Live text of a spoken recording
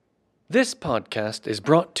This podcast is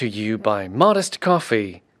brought to you by Modest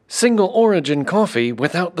Coffee, single origin coffee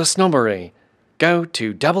without the snobbery. Go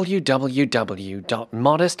to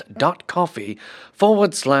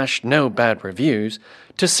www.modest.coffee/no bad reviews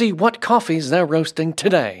to see what coffees they're roasting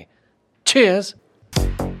today. Cheers!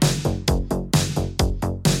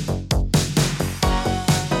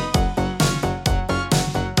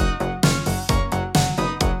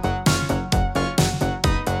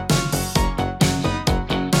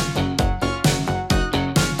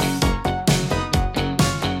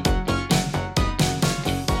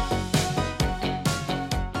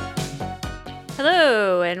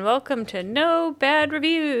 Hello, and welcome to No Bad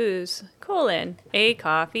Reviews, a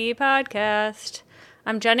coffee podcast.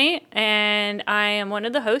 I'm Jenny, and I am one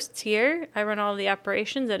of the hosts here. I run all the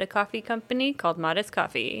operations at a coffee company called Modest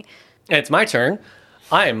Coffee. And it's my turn.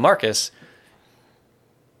 I am Marcus.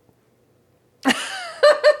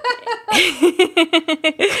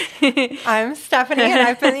 I'm Stephanie, and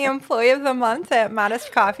I've been the employee of the month at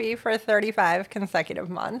Modest Coffee for 35 consecutive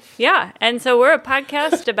months. Yeah, and so we're a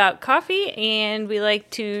podcast about coffee, and we like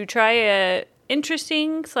to try a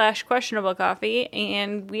interesting / questionable coffee,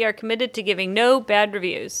 and we are committed to giving no bad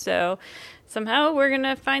reviews. So somehow we're going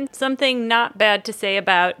to find something not bad to say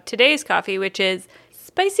about today's coffee, which is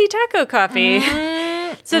spicy taco coffee.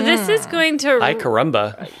 So this is going to... Ay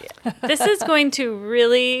caramba. This is going to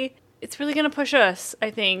really... It's really going to push us, I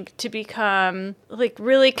think, to become,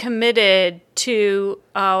 really committed to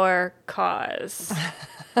our cause.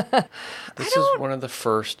 This is one of the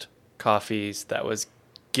first coffees that was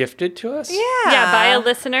gifted to us. Yeah, by a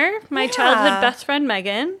listener, my childhood best friend,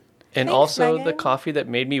 Megan. And Thanks, also Megan. the coffee that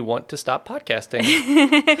made me want to stop podcasting.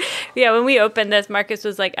 Yeah, when we opened this, Marcus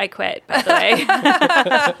was like, I quit, by the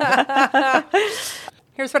way.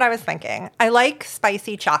 Here's what I was thinking. I like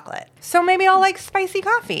spicy chocolate, so maybe I'll like spicy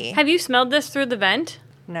coffee. Have you smelled this through the vent?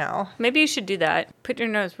 No. Maybe you should do that. Put your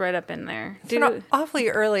nose right up in there. It's an awfully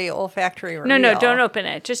early olfactory reveal. No, don't open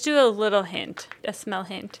it. Just do a little hint, a smell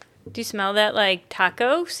hint. Do you smell that,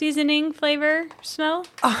 taco seasoning flavor smell?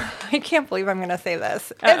 Oh, I can't believe I'm going to say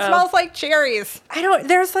this. Uh-oh. It smells like cherries.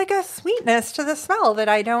 There's a sweetness to the smell that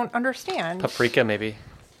I don't understand. Paprika, maybe.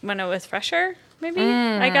 When it was fresher, maybe?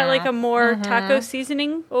 I got a more taco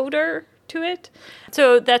seasoning odor to it.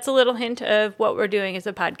 So that's a little hint of what we're doing as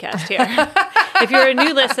a podcast here. If you're a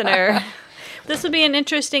new listener, this will be an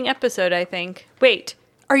interesting episode, I think. Wait.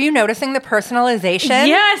 Are you noticing the personalization?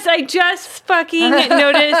 Yes, I just fucking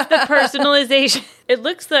noticed the personalization. It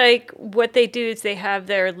looks like what they do is they have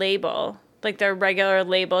their label, their regular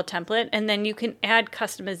label template, and then you can add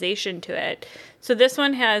customization to it. So this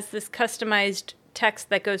one has this customized text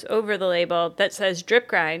that goes over the label that says drip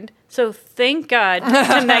grind. So thank God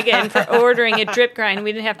to Megan for ordering a drip grind.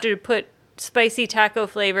 We didn't have to put spicy taco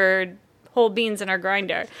flavored whole beans in our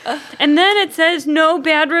grinder. And then it says no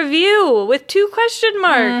bad review with 2 question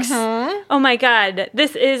marks. Oh my God,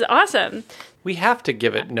 this is awesome. We have to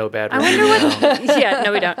give it no bad I review. wonder what... Yeah,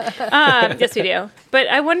 no we don't. Yes we do. But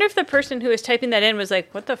I wonder if the person who was typing that in was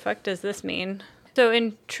like, what the fuck does this mean? So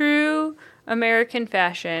in true American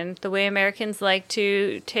fashion, the way Americans like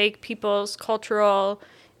to take people's cultural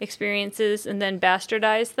experiences and then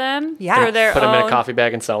bastardize them for their Put own, them in a coffee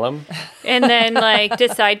bag and sell them. and then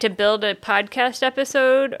decide to build a podcast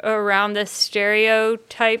episode around this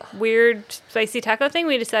stereotype weird spicy taco thing.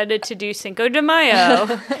 We decided to do Cinco de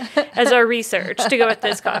Mayo as our research to go with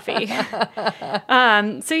this coffee.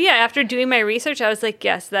 So yeah, after doing my research, I was like,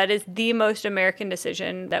 yes, that is the most American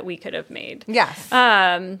decision that we could have made. Yes.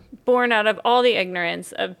 Born out of all the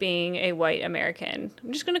ignorance of being a white American.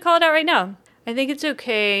 I'm just going to call it out right now. I think it's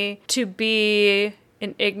okay to be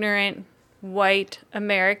an ignorant white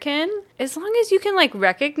American as long as you can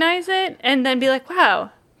recognize it and then be like,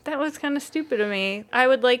 wow, that was kind of stupid of me. I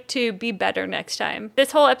would like to be better next time.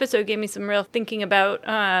 This whole episode gave me some real thinking about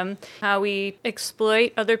how we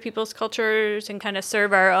exploit other people's cultures and kind of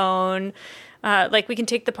serve our own. We can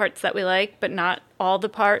take the parts that we like, but not all the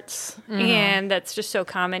parts. And that's just so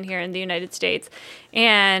common here in the United States.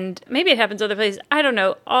 And maybe it happens other places. I don't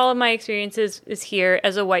know. All of my experiences is here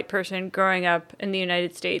as a white person growing up in the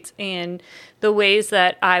United States and the ways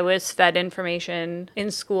that I was fed information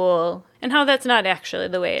in school and how that's not actually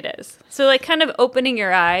the way it is. So kind of opening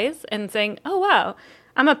your eyes and saying, oh, wow,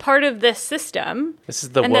 I'm a part of this system. This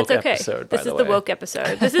is the and woke that's okay. episode, by This the is way. the woke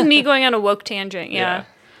episode. This is me going on a woke tangent. Yeah.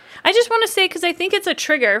 I just want to say, because I think it's a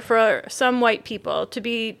trigger for some white people to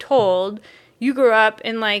be told you grew up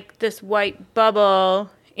in this white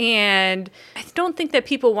bubble And I don't think that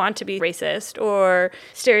people want to be racist or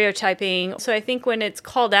stereotyping. So I think when it's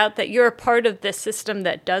called out that you're a part of this system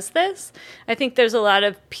that does this, I think there's a lot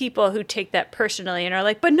of people who take that personally and are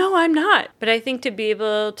like, but no, I'm not. But I think to be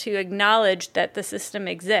able to acknowledge that the system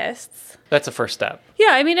exists. That's a first step.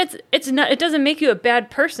 Yeah, I mean, it's not. It doesn't make you a bad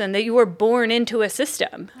person that you were born into a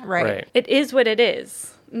system. Right. It is what it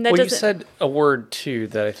is. And that Well, you doesn't- said a word, too,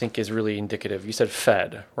 that I think is really indicative. You said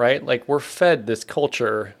fed, right? Like, we're fed this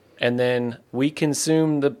culture, and then we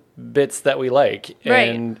consume the bits that we like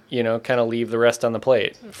and, kind of leave the rest on the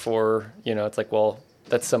plate for, it's like, well,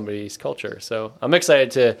 that's somebody's culture. So I'm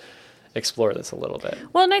excited to explore this a little bit.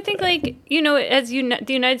 Well, and I think, as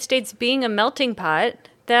the United States being a melting pot,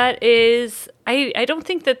 that is, I don't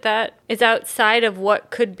think that is outside of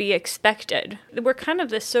what could be expected. We're kind of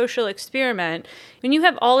this social experiment. When you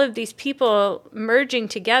have all of these people merging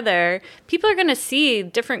together, people are going to see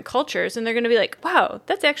different cultures and they're going to be like, wow,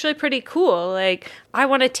 that's actually pretty cool. Like, I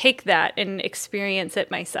want to take that and experience it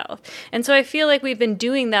myself. And so I feel like we've been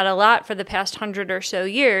doing that a lot for the past 100 or so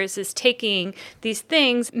years, is taking these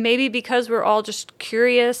things, maybe because we're all just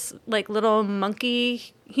curious, like little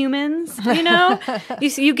monkey humans,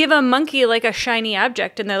 you give a monkey like a shiny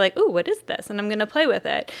object and they're like, ooh, what is this? And I'm going to play with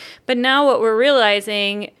it. But now what we're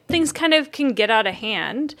realizing, things kind of can get out of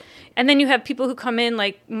hand. And then you have people who come in,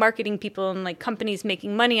 like marketing people and like companies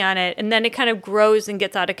making money on it. And then it kind of grows and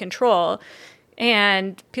gets out of control.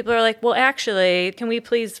 And people are like, well, actually, can we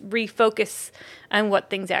please refocus on what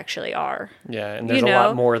things actually are? Yeah, and there's a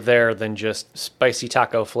lot more there than just spicy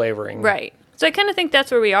taco flavoring. Right. So I kind of think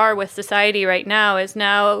that's where we are with society right now, is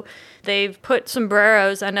now they've put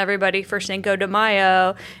sombreros on everybody for Cinco de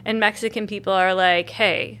Mayo, and Mexican people are like,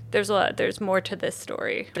 hey, there's more to this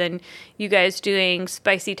story than you guys doing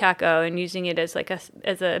spicy taco and using it as like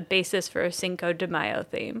as a basis for a Cinco de Mayo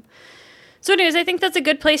theme. So anyways, I think that's a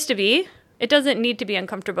good place to be. It doesn't need to be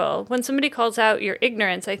uncomfortable. When somebody calls out your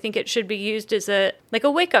ignorance, I think it should be used as a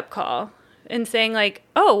wake-up call. And saying like,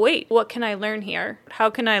 oh, wait, what can I learn here? How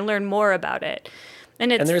can I learn more about it?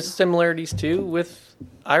 And there's similarities, too, with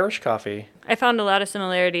Irish coffee. I found a lot of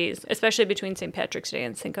similarities, especially between St. Patrick's Day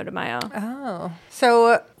and Cinco de Mayo. Oh.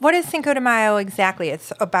 So what is Cinco de Mayo exactly?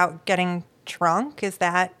 It's about getting drunk. Is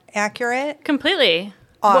that accurate? Completely.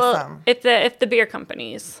 Awesome. Well, if the beer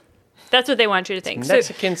companies. That's what they want you to think.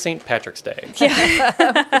 Mexican St. Patrick's Day. Yeah.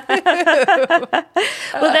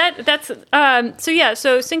 Well,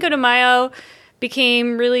 so Cinco de Mayo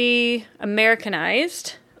became really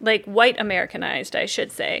Americanized, like white Americanized, I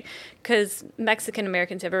should say, because Mexican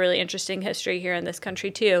Americans have a really interesting history here in this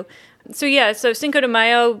country too. So Cinco de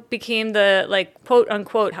Mayo became the like quote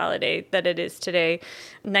unquote holiday that it is today.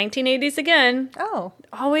 1980s again. Oh.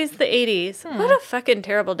 Always the 80s. What a fucking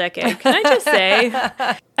terrible decade. Can I just say?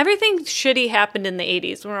 Everything shitty happened in the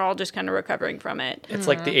 80s. We're all just kind of recovering from it. It's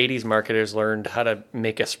like the 80s marketers learned how to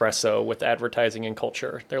make espresso with advertising and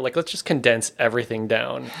culture. They're like, let's just condense everything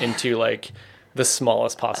down into like the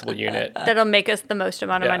smallest possible unit. That'll make us the most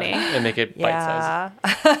amount of money. And make it bite-sized.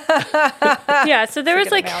 Yeah, so there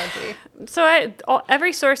was like... Analogy. So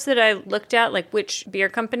every source that I looked at, like which beer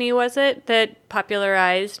company was it that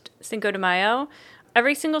popularized Cinco de Mayo,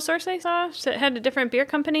 every single source I saw had a different beer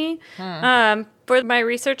company. For my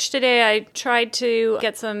research today, I tried to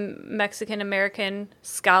get some Mexican-American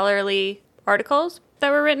scholarly articles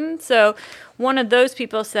that were written. So one of those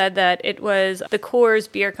people said that it was the Coors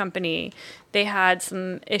Beer Company. They had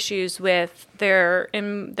some issues with their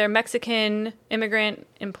Mexican immigrant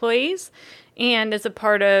employees. And as a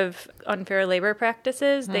part of unfair labor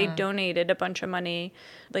practices, they donated a bunch of money,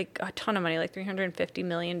 like a ton of money, like $350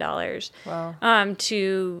 million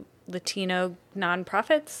to Latino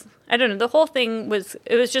nonprofits. I don't know. The whole thing was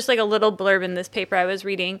just like a little blurb in this paper I was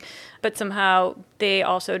reading. But somehow they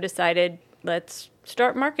also decided, let's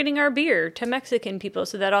start marketing our beer to Mexican people.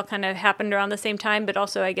 So that all kind of happened around the same time. But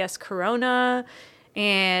also, I guess, Corona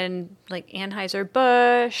and like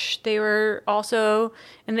Anheuser-Busch, they were also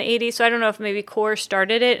in the 80s. So I don't know if maybe Coors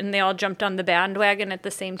started it and they all jumped on the bandwagon at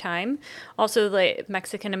the same time. Also, the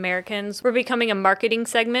Mexican Americans were becoming a marketing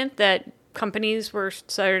segment that companies were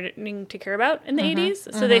starting to care about in the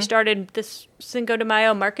 80s. So they started this Cinco de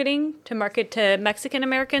Mayo marketing to market to Mexican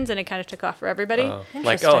Americans, and it kind of took off for everybody.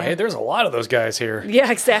 Like, oh, hey, there's a lot of those guys here. Yeah,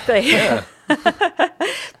 exactly. Yeah.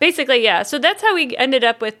 Basically, yeah. So that's how we ended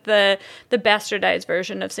up with the bastardized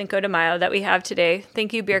version of Cinco de Mayo that we have today.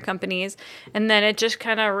 Thank you, beer companies. And then it just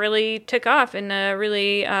kind of really took off in a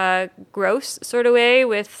really gross sort of way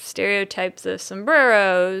with stereotypes of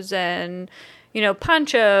sombreros and,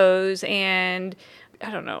 ponchos and, I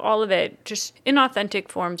don't know, all of it, just inauthentic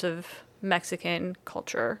forms of Mexican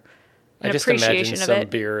culture. I just imagine some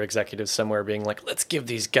beer executives somewhere being like, let's give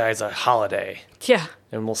these guys a holiday. Yeah.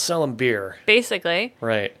 And we'll sell them beer. Basically.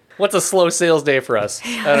 Right. What's a slow sales day for us?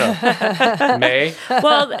 I don't know. May?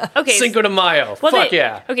 Well, okay. Cinco de Mayo. Well, Fuck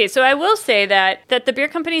yeah. Okay, so I will say that the beer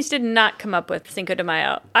companies did not come up with Cinco de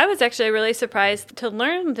Mayo. I was actually really surprised to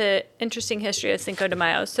learn the interesting history of Cinco de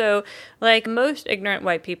Mayo. So, like most ignorant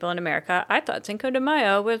white people in America, I thought Cinco de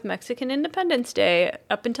Mayo was Mexican Independence Day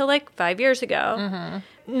up until like 5 years ago.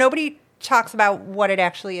 Mm-hmm. Nobody talks about what it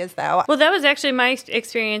actually is, though. Well, that was actually my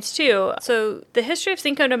experience too. So the history of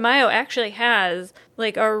Cinco de Mayo actually has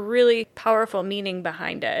like a really powerful meaning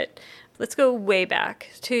behind it. Let's go way back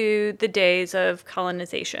to the days of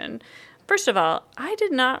colonization. First of all, I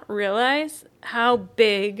did not realize how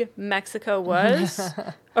big Mexico was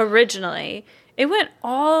originally. It went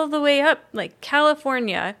all the way up, like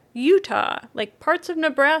California, Utah, like parts of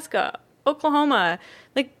Nebraska, Oklahoma,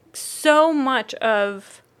 like so much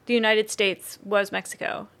of the United States was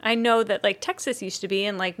Mexico. I know that like Texas used to be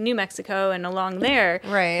in like New Mexico and along there,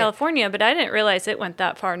 right. California, but I didn't realize it went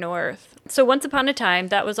that far north. So once upon a time,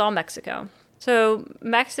 that was all Mexico. So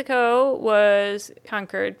Mexico was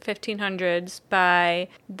conquered 1500s by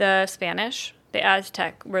the Spanish. The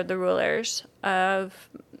Aztec were the rulers of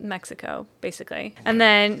Mexico, basically. And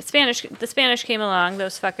then the Spanish came along,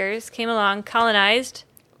 those fuckers came along, colonized.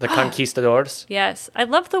 The conquistadors? Yes. I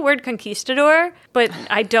love the word conquistador, but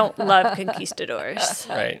I don't love conquistadors.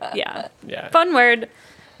 Right. Yeah. Yeah. Fun word,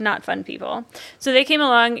 not fun people. So they came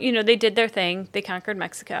along, they did their thing. They conquered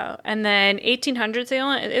Mexico. And then 1800s,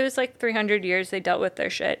 it was like 300 years they dealt with their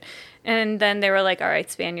shit. And then they were like, all right,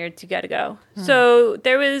 Spaniards, you got to go. So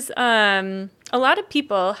there was a lot of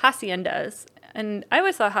people, haciendas. And I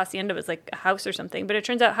always thought hacienda was like a house or something, but it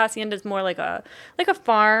turns out hacienda is more like a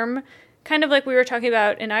farm. Kind of like we were talking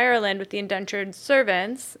about in Ireland with the indentured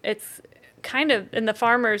servants. It's kind of, and the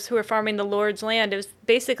farmers who are farming the Lord's land, it was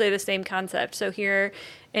basically the same concept. So here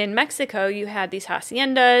in Mexico, you had these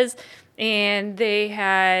haciendas, and they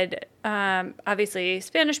had obviously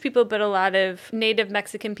Spanish people, but a lot of native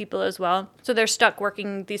Mexican people as well. So they're stuck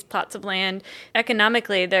working these plots of land.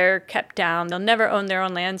 Economically, they're kept down. They'll never own their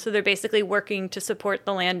own land. So they're basically working to support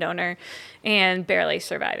the landowner and barely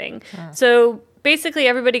surviving. So basically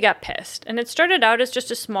everybody got pissed, and it started out as just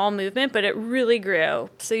a small movement, but it really grew.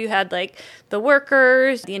 So you had like the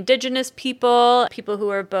workers, the indigenous people who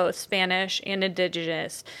were both Spanish and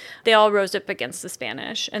indigenous. They all rose up against the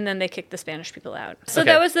Spanish, and then they kicked the Spanish people out. So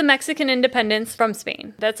that was the Mexican independence from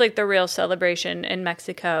Spain. That's like the real celebration in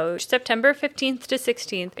Mexico, September 15th to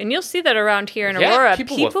 16th. And you'll see that around here in Aurora.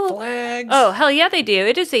 People with flags. Oh, hell yeah, they do.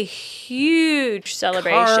 It is a huge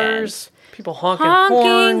celebration. Cars. People honking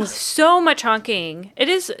horns. So much honking. It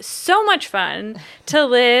is so much fun to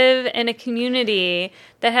live in a community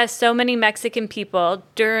that has so many Mexican people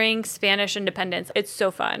during Spanish independence. It's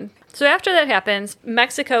so fun. So after that happens,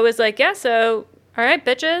 Mexico is like, yeah, so all right,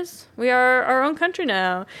 bitches, we are our own country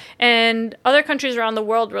now. And other countries around the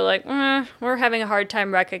world were like, we're having a hard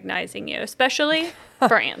time recognizing you, especially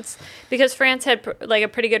France, because France had like a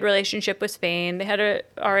pretty good relationship with Spain. They had a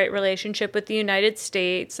all right relationship with the United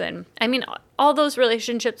States. And I mean, all those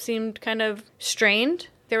relationships seemed kind of strained.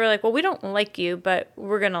 They were like, well, we don't like you, but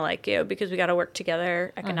we're going to like you because we got to work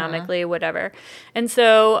together economically, whatever. And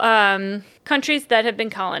so countries that have been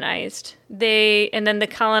colonized, and then the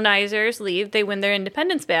colonizers leave, they win their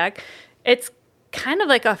independence back. It's kind of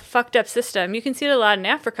like a fucked up system. You can see it a lot in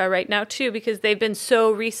Africa right now, too, because they've been so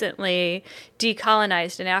recently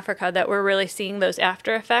decolonized in Africa that we're really seeing those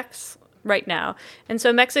after effects right now. And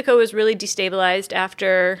so Mexico was really destabilized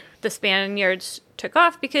after the Spaniards took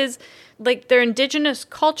off because like their indigenous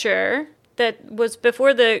culture that was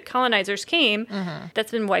before the colonizers came,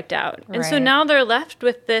 that's been wiped out. And so now they're left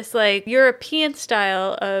with this like European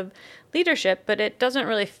style of leadership, but it doesn't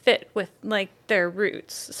really fit with like their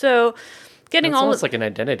roots. So getting it's almost like an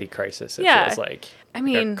identity crisis. It feels like. I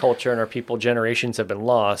mean, our culture and our people, generations have been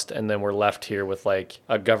lost, and then we're left here with like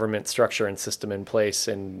a government structure and system in place,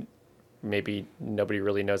 and maybe nobody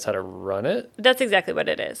really knows how to run it. That's exactly what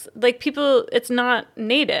it is. Like people, it's not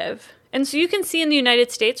native. And so you can see in the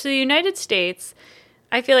United States,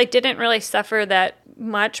 I feel like didn't really suffer that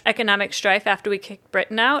much economic strife after we kicked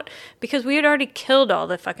Britain out because we had already killed all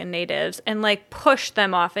the fucking natives and like pushed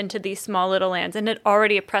them off into these small little lands and had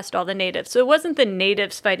already oppressed all the natives. So it wasn't the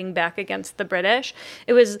natives fighting back against the British.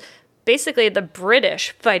 It was basically the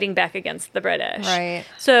British fighting back against the British. Right.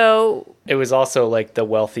 So it was also like the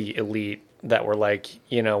wealthy elite that were like,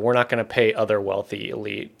 we're not going to pay other wealthy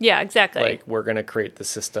elite. Yeah, exactly. Like we're going to create the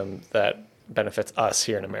system that benefits us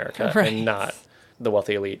here in America and not the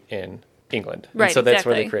wealthy elite in England. Right, And so that's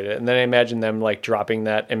where they exactly. created it. And then I imagine them like dropping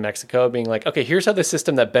that in Mexico, being like, okay, here's how the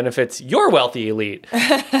system that benefits your wealthy elite.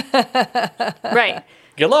 Right.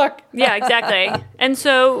 Good luck. Yeah, exactly. And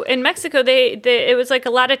so in Mexico, it was like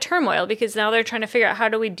a lot of turmoil because now they're trying to figure out how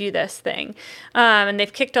do we do this thing. And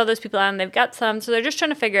they've kicked all those people out and they've got some. So they're just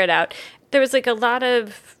trying to figure it out. There was like a lot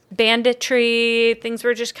of banditry. Things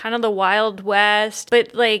were just kind of the Wild West.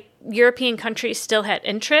 But like European countries still had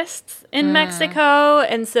interests in Mexico.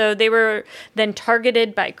 And so they were then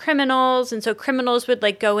targeted by criminals. And so criminals would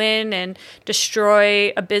like go in and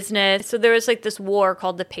destroy a business. So there was like this war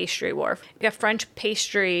called the Pastry War. A French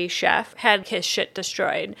pastry chef had his shit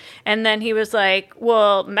destroyed. And then he was like,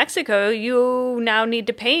 well, Mexico, you now need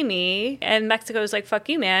to pay me. And Mexico was like, fuck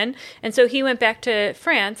you, man. And so he went back to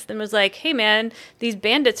France and was like, hey, man, these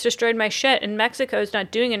bandits destroyed my shit and Mexico's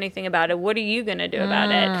not doing anything about it. What are you going to do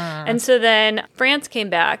about it? And so then France came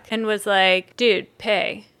back and was like, dude,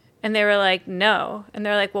 pay. And they were like, no. And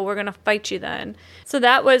they're like, well, we're going to fight you then. So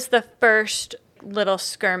that was the first little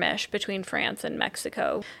skirmish between France and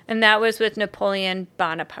Mexico. And that was with Napoleon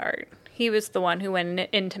Bonaparte. He was the one who went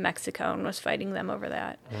into Mexico and was fighting them over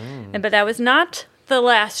that. But that was not the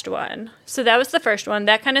last one. So that was the first one.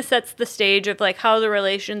 That kind of sets the stage of like how the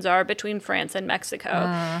relations are between France and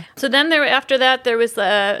Mexico. So then after that, there was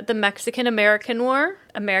the Mexican-American War.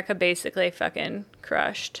 America basically fucking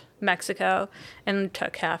crushed Mexico and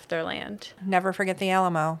took half their land. Never forget the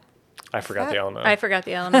Alamo. I forgot the Alamo. I forgot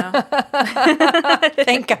the Alamo.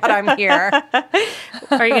 Thank God I'm here.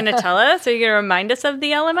 Are you going to tell us? Are you going to remind us of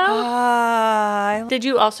the Alamo? Did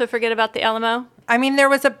you also forget about the Alamo? I mean, there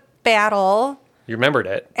was a battle. You remembered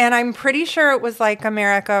it. And I'm pretty sure it was like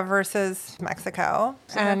America versus Mexico.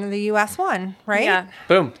 And the U.S. won, right? Yeah.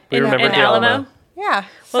 Boom. We In remembered the Alamo? Alamo. Yeah.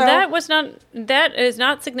 Well, So- that is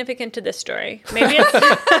not significant to this story. Maybe it's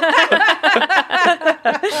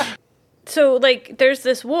so like there's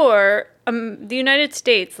this war. The United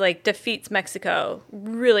States like defeats Mexico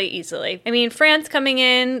really easily. I mean, France coming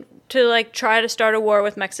in to like try to start a war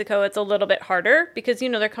with Mexico, it's a little bit harder because, you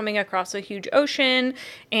know, they're coming across a huge ocean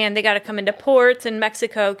and they got to come into ports and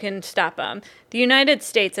Mexico can stop them. The United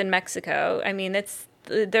States and Mexico, I mean,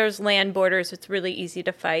 there's land borders. It's really easy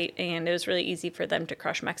to fight and it was really easy for them to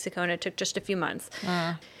crush Mexico and it took just a few months.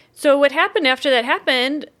 So what happened after that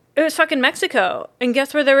happened, it was fucking Mexico. And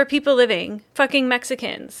guess where there were people living? Fucking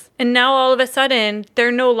Mexicans. And now all of a sudden,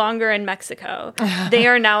 they're no longer in Mexico. They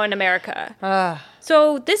are now in America.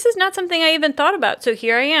 So this is not something I even thought about. So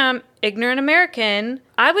here I am, ignorant American.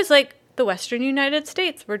 I was like, the Western United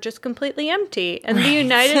States were just completely empty. And the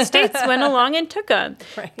United States went along and took them.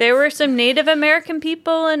 Right. There were some Native American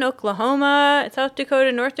people in Oklahoma, South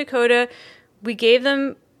Dakota, North Dakota. We gave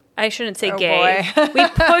them... I shouldn't say gay. We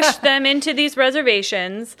pushed them into these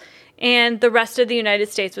reservations, and the rest of the United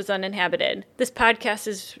States was uninhabited. This podcast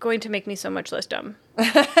is going to make me so much less dumb.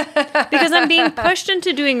 Because I'm being pushed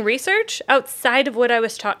into doing research outside of what I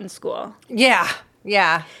was taught in school. Yeah.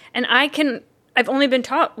 And I've only been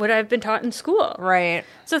taught what I've been taught in school. Right.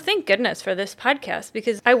 So thank goodness for this podcast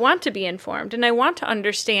because I want to be informed and I want to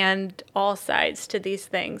understand all sides to these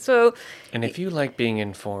things. So, And if you like being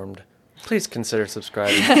informed, please consider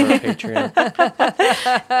subscribing to our Patreon.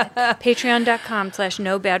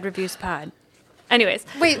 Patreon.com/NoBadReviewsPod. Anyways.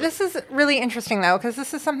 Wait, this is really interesting, though, because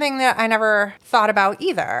this is something that I never thought about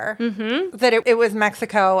either. Mm-hmm. That it was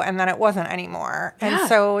Mexico and then it wasn't anymore. And Yeah.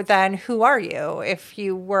 so then who are you if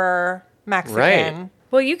you were Mexican? Right.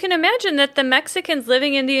 Well, you can imagine that the Mexicans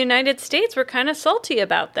living in the United States were kind of salty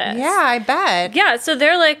about this. Yeah, I bet. Yeah, so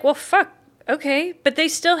they're like, well, fuck, okay. But they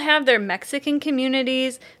still have their Mexican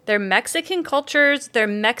communities, their Mexican cultures, their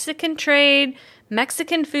Mexican trade,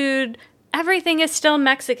 Mexican food. Everything is still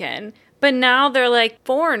Mexican. But now they're like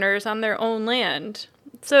foreigners on their own land.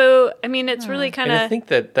 So, I mean, it's really kind And I of... think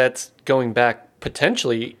that that's going back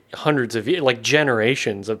potentially hundreds of years, like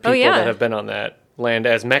generations of people yeah. that have been on that land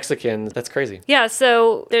as Mexicans. That's crazy. Yeah,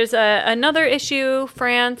 so there's another issue,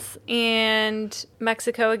 France and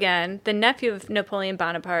Mexico again. The nephew of Napoleon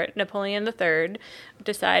Bonaparte, Napoleon III,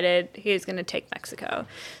 decided he was going to take Mexico.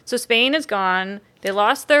 So Spain is gone. They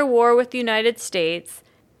lost their war with the United States.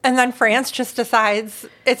 And then France just decides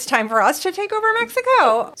it's time for us to take over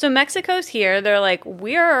Mexico. So Mexico's here. They're like,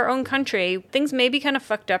 we are our own country. Things may be kind of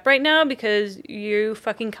fucked up right now because you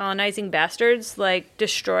fucking colonizing bastards like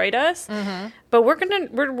destroyed us. But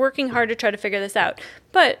we're working hard to try to figure this out.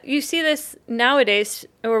 But you see this nowadays,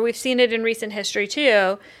 or we've seen it in recent history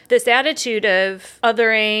too, this attitude of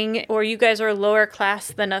othering, or you guys are lower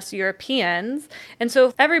class than us Europeans. And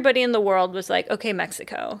so everybody in the world was like, okay,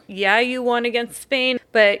 Mexico, yeah, you won against Spain,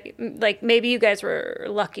 but like maybe you guys were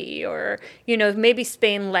lucky, or, you know, maybe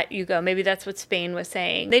Spain let you go. Maybe that's what Spain was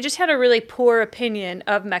saying. They just had a really poor opinion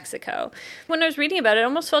of Mexico. When I was reading about it, I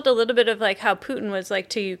almost felt a little bit of like how Putin was like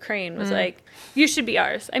to Ukraine, was like, you should be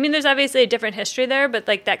ours. I mean, there's obviously a different history there, but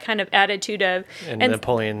like that kind of attitude of... And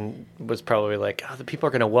Napoleon was probably like, oh, the people are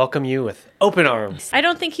going to welcome you with open arms. I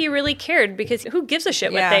don't think he really cared, because who gives a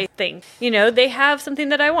shit what they think? You know, they have something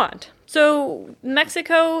that I want. So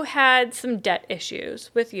Mexico had some debt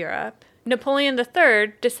issues with Europe. Napoleon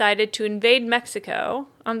III decided to invade Mexico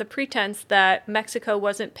on the pretense that Mexico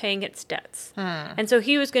wasn't paying its debts. And so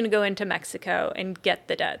he was going to go into Mexico and get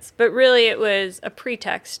the debts. But really it was a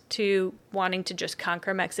pretext to wanting to just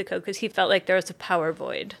conquer Mexico, because he felt like there was a power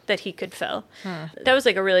void that he could fill. That was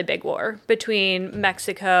like a really big war between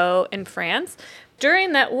Mexico and France.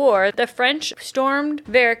 During that war, the French stormed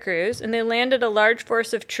Veracruz and they landed a large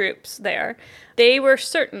force of troops there. They were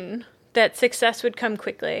certain that success would come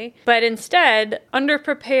quickly, but instead,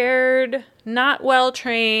 underprepared, not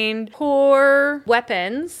well-trained, poor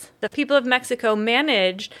weapons, the people of Mexico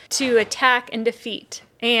managed to attack and defeat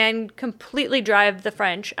and completely drive the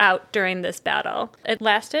French out during this battle. It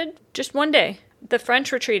lasted just one day. The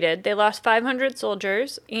French retreated. They lost 500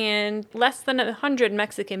 soldiers, and less than 100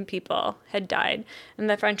 Mexican people had died. And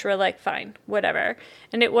the French were like, fine, whatever.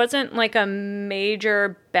 And it wasn't like a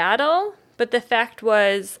major battle, but the fact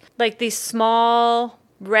was, like, these small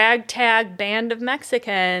ragtag band of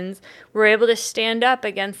Mexicans were able to stand up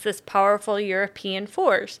against this powerful European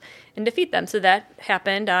force and defeat them. So that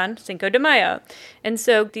happened on Cinco de Mayo. And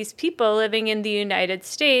so these people living in the United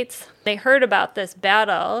States, they heard about this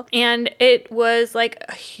battle, and it was like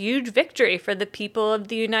a huge victory for the people of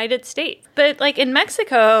the United States. But like in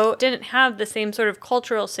Mexico, it didn't have the same sort of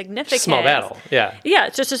cultural significance. Small battle, yeah. Yeah,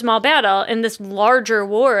 it's just a small battle in this larger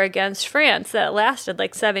war against France that lasted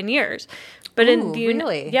like 7 years. But in the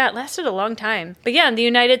really? Yeah, it lasted a long time. But yeah, in the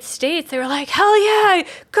United States, they were like, hell yeah,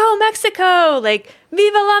 go Mexico! Like,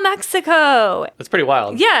 Viva la Mexico! That's pretty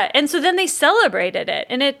wild. Yeah, and so then they celebrated it,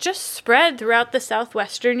 and it just spread throughout the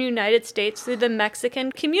southwestern United States through the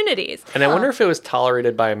Mexican communities. And I wonder if it was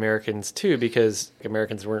tolerated by Americans too, because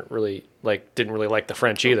Americans weren't really didn't really like the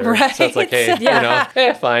French either. Right. So it's like,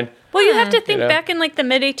 hey, fine. Well, you have to think back in like the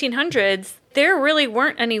mid 1800s, there really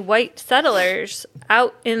weren't any white settlers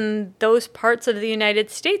out in those parts of the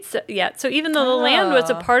United States yet. So even though the land was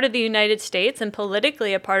a part of the United States and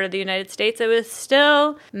politically a part of the United States, it was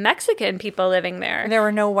still Mexican people living there. There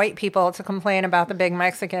were no white people to complain about the big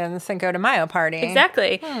Mexican Cinco de Mayo party.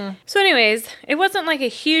 Exactly. So anyways, it wasn't like a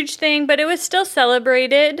huge thing, but it was still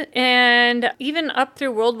celebrated. And even up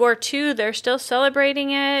through World War II, they're still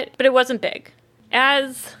celebrating it, but it wasn't big.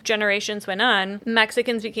 As generations went on,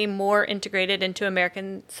 Mexicans became more integrated into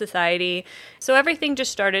American society. So everything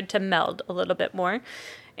just started to meld a little bit more.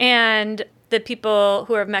 And the people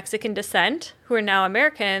who are of Mexican descent, who are now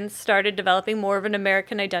Americans, started developing more of an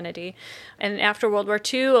American identity. And after World War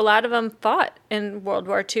II, a lot of them fought in World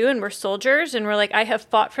War II and were soldiers and were like, I have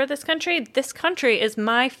fought for this country. This country is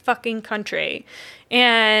my fucking country.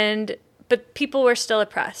 But people were still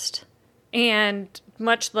oppressed. And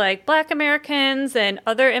much like Black Americans and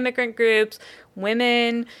other immigrant groups,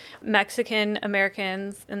 women, Mexican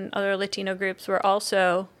Americans, and other Latino groups were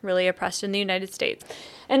also really oppressed in the United States.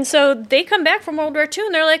 And so they come back from World War II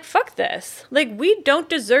and they're like, fuck this. Like, we don't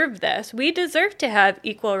deserve this. We deserve to have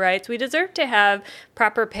equal rights. We deserve to have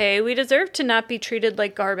proper pay. We deserve to not be treated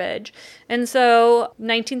like garbage. And so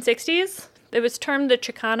 1960s, it was termed the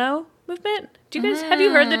Chicano movement. Do you guys, have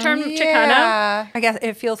you heard the term Chicano? Yeah. I guess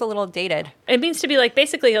it feels a little dated. It means to be like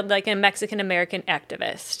basically like a Mexican-American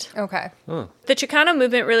activist. Okay. The Chicano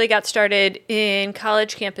movement really got started in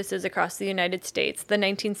college campuses across the United States. The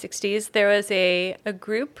 1960s, there was a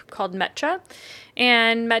group called MECHA.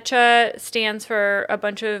 And MECHA stands for a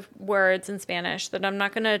bunch of words in Spanish that I'm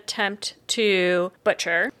not going to attempt to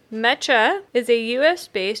butcher. MECHA is a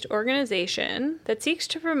U.S.-based organization that seeks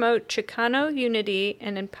to promote Chicano unity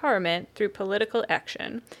and empowerment through political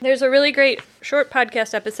action. There's a really great short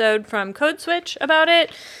podcast episode from Code Switch about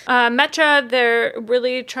it. MECHA, they're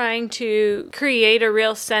really trying to create a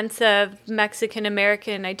real sense of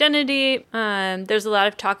Mexican-American identity. There's a lot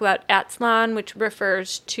of talk about Aztlán, which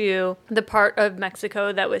refers to the part of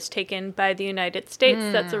Mexico that was taken by the United States.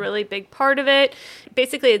 That's a really big part of it.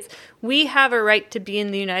 Basically, it's we have a right to be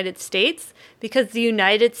in the United States because the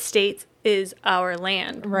United States is our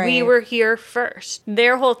land. Right. We were here first.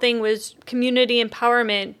 Their whole thing was community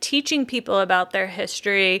empowerment, teaching people about their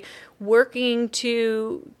history, working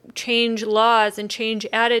to change laws and change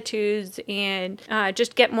attitudes and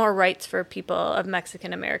just get more rights for people of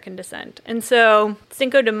Mexican American descent. And so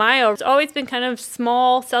Cinco de Mayo has always been kind of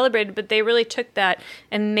small, celebrated, but they really took that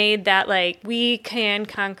and made that like, we can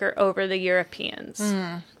conquer over the Europeans.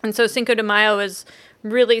 And so Cinco de Mayo was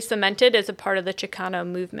really cemented as a part of the Chicano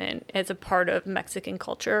movement, as a part of Mexican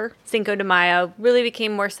culture. Cinco de Mayo really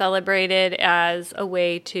became more celebrated as a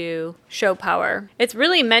way to show power. It's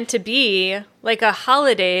really meant to be like a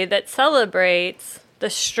holiday that celebrates the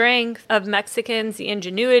strength of Mexicans, the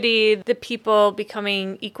ingenuity, the people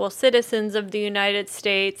becoming equal citizens of the United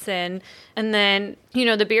States. And then, you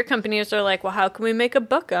know, the beer companies are like, well, how can we make a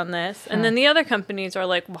buck on this? And then the other companies are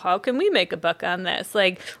like, well, how can we make a buck on this?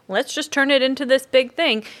 Like, let's just turn it into this big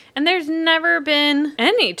thing. And there's never been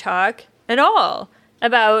any talk at all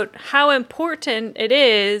about how important it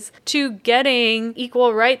is to getting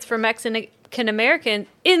equal rights for Mexican Americans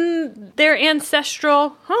in their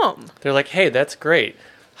ancestral home. They're like, hey, that's great.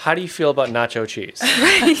 How do you feel about nacho cheese?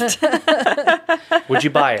 Right. Would you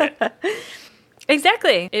buy it?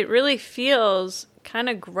 Exactly. It really feels kind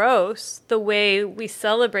of gross the way we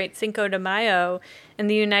celebrate Cinco de Mayo in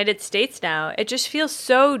the United States now. It just feels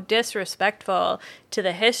so disrespectful to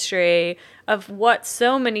the history of what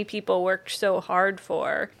so many people worked so hard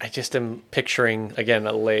for. I just am picturing, again,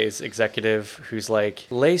 a Lay's executive who's like,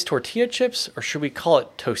 Lay's tortilla chips, or should we call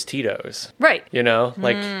it Tostitos? Right. You know,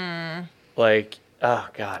 like, oh,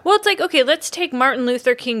 God. Well, it's like, okay, let's take Martin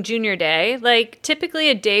Luther King Jr. Day, like typically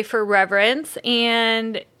a day for reverence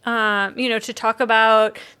and, you know, to talk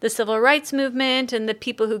about the civil rights movement and the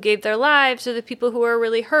people who gave their lives or the people who are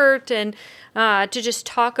really hurt and to just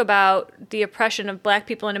talk about the oppression of Black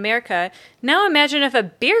people in America. Now imagine if a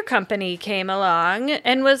beer company came along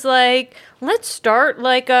and was like, let's start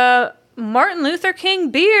like a Martin Luther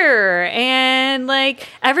King beer and like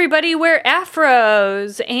everybody wear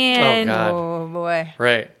afros and Oh boy.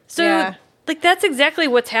 Right. so Yeah. like that's exactly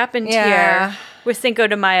what's happened Yeah. here with Cinco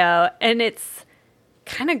de Mayo, and it's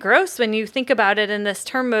kind of gross when you think about it in this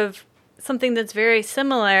term of something that's very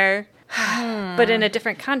similar but in a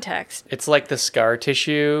different context. It's like the scar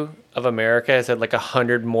tissue of America has had like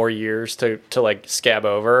 100 more years to like scab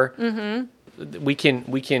over. Mm-hmm. We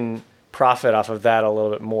can profit off of that a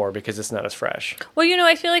little bit more because it's not as fresh. Well, you know,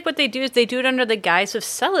 I feel like what they do is they do it under the guise of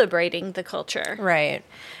celebrating the culture. Right.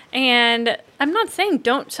 And I'm not saying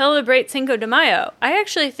don't celebrate Cinco de Mayo. I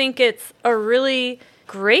actually think it's a really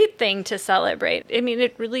great thing to celebrate. I mean,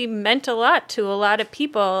 it really meant a lot to a lot of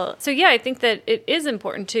people. So yeah, I think that it is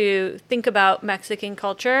important to think about Mexican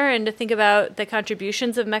culture and to think about the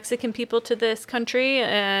contributions of Mexican people to this country.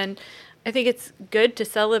 And I think it's good to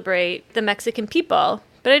celebrate the Mexican people,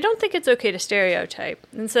 but I don't think it's okay to stereotype.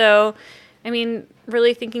 And so, I mean,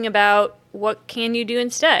 really thinking about what can you do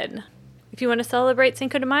instead? If you want to celebrate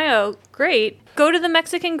Cinco de Mayo, great. Go to the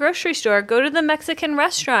Mexican grocery store. Go to the Mexican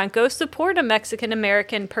restaurant. Go support a Mexican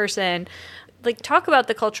American person. Like, talk about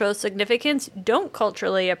the cultural significance. Don't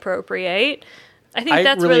culturally appropriate. I think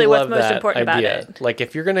that's really what's most important about it. Like,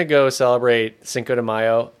 if you're going to go celebrate Cinco de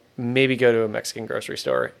Mayo, maybe go to a Mexican grocery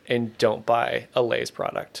store and don't buy a Lay's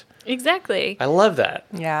product. Exactly. I love that.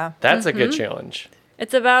 Yeah. That's a good challenge.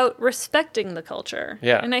 It's about respecting the culture.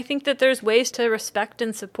 Yeah. And I think that there's ways to respect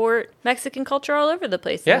and support Mexican culture all over the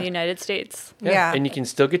place in the United States. Yeah. And you can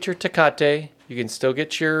still get your Tecate. You can still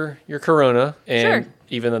get your Corona. And Sure.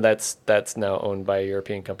 even though that's now owned by a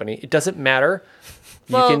European company, it doesn't matter.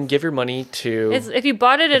 Well, you can give your money to... If you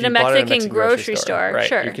bought it at a Mexican grocery store, right,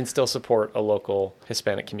 sure. you can still support a local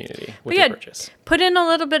Hispanic community with But your yeah, purchase. put in a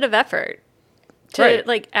little bit of effort to Right.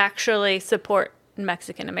 like actually support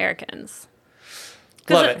Mexican Americans.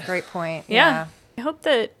 Love it. Great point. Yeah. I hope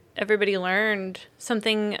that everybody learned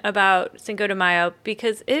something about Cinco de Mayo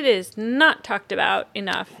because it is not talked about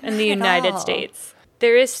enough in the Not at United all. States.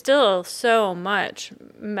 There is still so much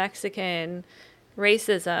Mexican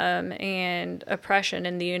racism and oppression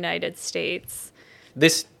in the United States.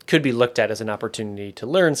 This could be looked at as an opportunity to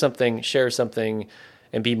learn something, share something,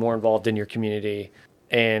 and be more involved in your community.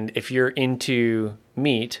 And if you're into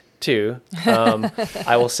meat too,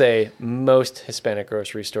 I will say most Hispanic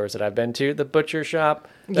grocery stores that I've been to, the butcher shop,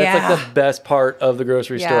 that's like the best part of the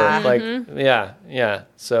grocery Yeah. store. Like, yeah.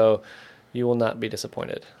 So you will not be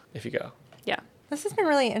disappoined if you go. Yeah. This has been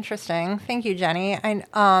really interesting. Thank you, Jenny. And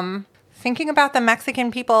thinking about the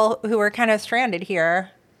Mexican people who are kind of stranded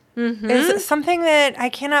here is something that I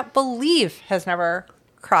cannot believe has never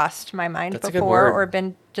crossed my mind That's a good before word. or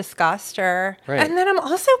been discussed. Right. And then I'm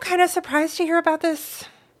also kind of surprised to hear about this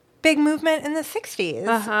big movement in the 60s.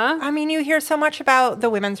 I mean, you hear so much about the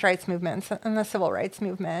women's rights movements and the civil rights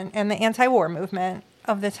movement and the anti-war movement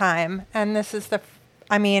of the time. And this is the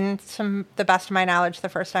best of my knowledge, the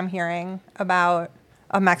first I'm hearing about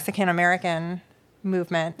a Mexican-American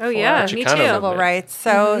movement for me too. Civil rights.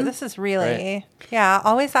 So this is really,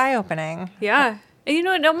 always eye-opening. Yeah. And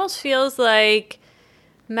it almost feels like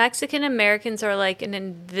Mexican Americans are like an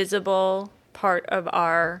invisible part of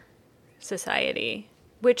our society,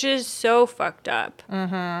 which is so fucked up.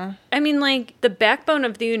 I mean, like, the backbone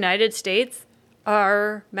of the United States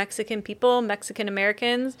are Mexican people, Mexican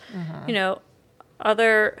Americans,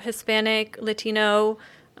 other Hispanic, Latino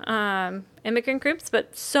immigrant groups,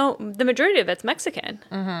 but the majority of it's Mexican.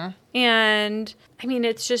 And I mean,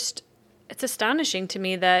 it's astonishing to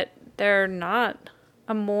me that they're not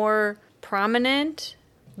a more prominent,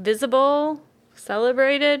 visible,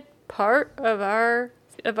 celebrated part of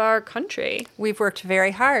our country. We've worked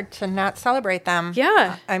very hard to not celebrate them.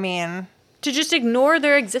 Yeah. I mean, to just ignore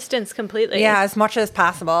their existence completely. Yeah, as much as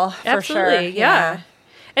possible. Absolutely, for sure. Yeah.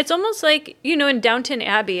 It's almost like, in Downton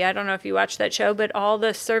Abbey, I don't know if you watched that show, but all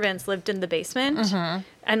the servants lived in the basement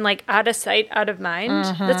and like out of sight, out of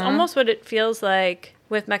mind. That's almost what it feels like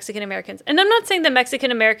with Mexican Americans. And I'm not saying that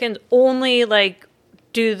Mexican Americans only like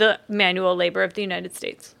do the manual labor of the United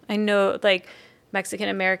States. I know like Mexican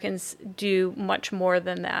Americans do much more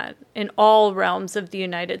than that in all realms of the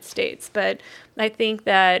United States. But I think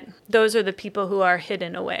that those are the people who are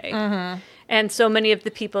hidden away. And so many of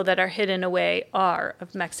the people that are hidden away are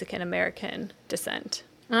of Mexican American descent.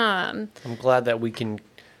 I'm glad that we can,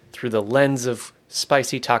 through the lens of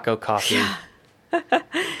spicy taco coffee,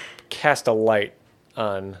 cast a light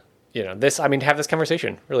on, this. I mean, have this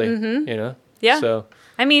conversation, really, Yeah. So,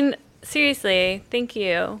 I mean, seriously, thank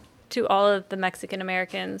you to all of the Mexican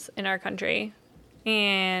Americans in our country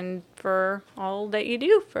and for all that you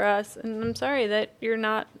do for us. And I'm sorry that you're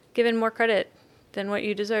not given more credit than what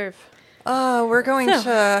you deserve. Oh, we're going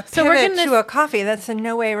to pivot to a coffee that's in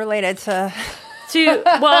no way related to... So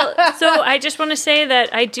I just want to say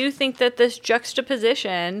that I do think that this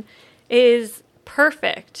juxtaposition is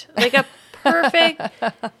perfect. Like a perfect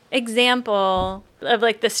example of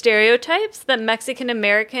like the stereotypes that Mexican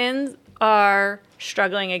Americans are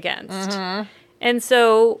struggling against. And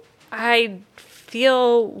so I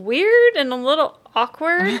feel weird and a little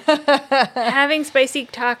awkward having spicy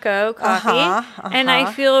taco coffee. And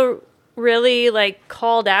I feel really like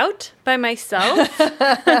called out by myself.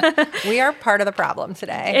 We are part of the problem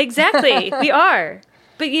today. Exactly. We are.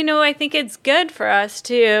 But I think it's good for us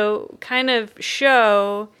to kind of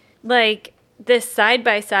show like this side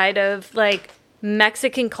by side of like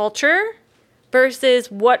Mexican culture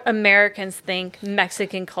versus what Americans think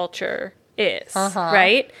Mexican culture is,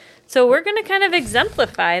 right? So we're going to kind of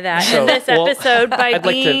exemplify that in this episode by I'd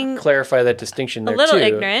being like to clarify that distinction there, a little too.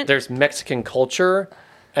 ignorant. There's Mexican culture,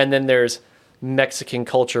 and then there's Mexican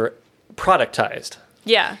culture productized.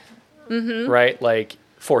 Yeah. Right? Like,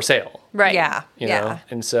 for sale. Right. Yeah. You know?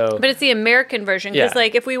 And so... But it's the American version, because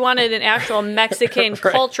like if we wanted an actual Mexican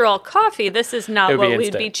cultural coffee, this is not what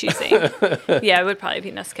we'd be choosing. Yeah, it would probably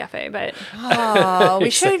be Nescafe, but... Oh, we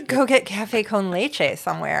should go get Cafe Con Leche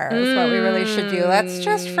somewhere is what we really should do. Let's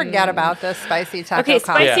just forget about this spicy taco Okay,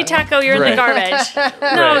 coffee. spicy taco, you're in the garbage.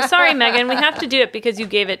 No, sorry, Megan, we have to do it because you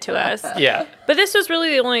gave it to us. Yeah. But this was really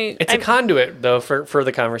the only... It's a conduit, though, for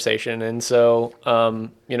the conversation. And so,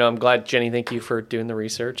 I'm glad, Jenny, thank you for doing the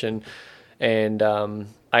research. And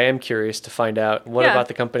I am curious to find out what about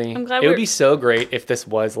the company. I'm glad it would be so great if this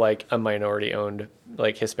was like a minority-owned,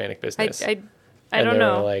 like Hispanic business. I don't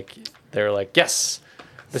know. They're like, yes,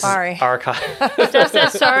 this Sorry. is our coffee. Steph said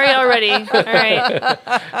sorry already. All right.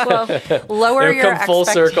 Well, lower your come full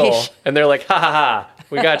circle, expectation. and they're like, ha ha ha,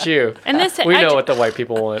 we got you. And this, we know what the white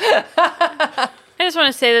people want. I just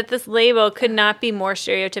want to say that this label could not be more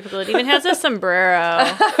stereotypical. It even has a sombrero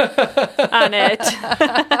on it.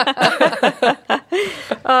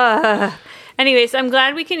 Anyways, I'm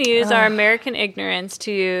glad we can use our American ignorance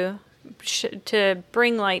to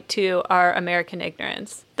bring light to our American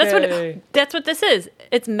ignorance. That's what this is.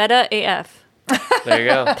 It's meta AF. There you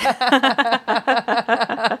go.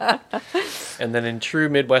 And then in true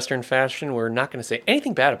Midwestern fashion, we're not going to say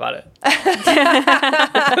anything bad about it.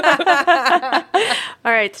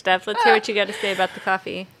 All right, Steph, let's hear what you got to say about the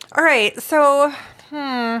coffee. All right, so,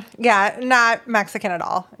 not Mexican at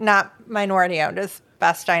all. Not minority-owned, as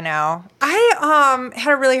best I know. I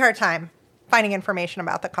had a really hard time finding information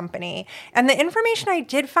about the company. And the information I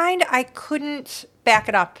did find, I couldn't back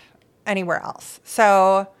it up anywhere else.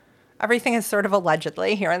 So... everything is sort of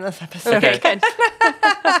allegedly here in this episode. Okay. Good.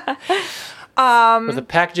 With a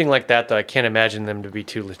packaging like that, though, I can't imagine them to be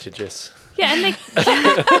too litigious. Yeah, and they.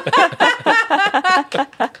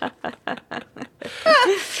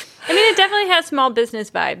 I mean, it definitely has small business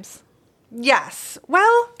vibes. Yes.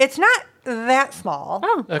 Well, it's not that small.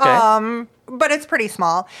 Oh, Okay. But it's pretty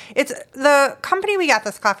small. It's the company we got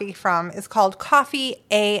this coffee from is called Coffee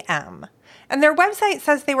AM. And their website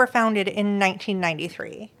says they were founded in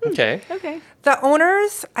 1993. Okay. okay. The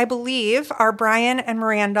owners, I believe, are Brian and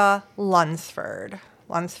Miranda Lunsford.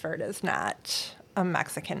 Lunsford is not a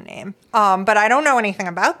Mexican name. But I don't know anything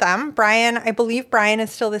about them. I believe Brian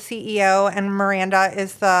is still the CEO and Miranda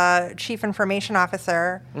is the chief information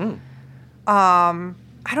officer.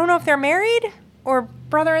 I don't know if they're married or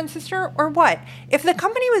brother and sister or what. If the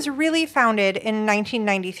company was really founded in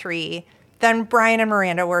 1993, then Brian and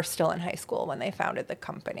Miranda were still in high school when they founded the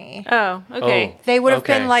company. Oh, okay. They would have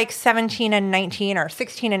been Okay. like 17 and 19 or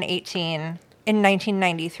 16 and 18 in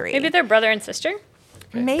 1993. Maybe they're brother and sister?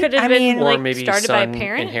 Maybe, Could have I been, mean, Or like, maybe started by a son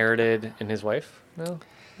parent? inherited in his wife? No?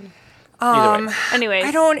 Either way.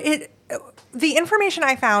 Anyways. The information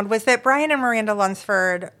I found was that Brian and Miranda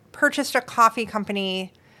Lunsford purchased a coffee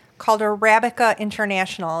company called Arabica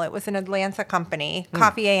International. It was an Atlanta company.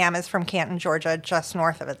 Coffee AM is from Canton, Georgia, just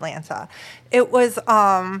north of Atlanta. It was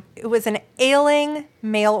an ailing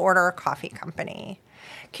mail order coffee company.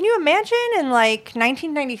 Can you imagine in like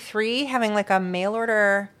 1993 having like a mail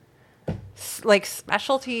order like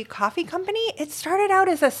specialty coffee company? It started out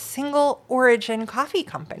as a single origin coffee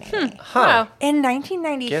company. Wow. In Get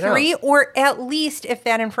 1993, out. or at least if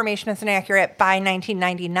that information is inaccurate, by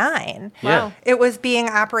 1999. Yeah. Wow. It was being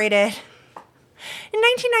operated in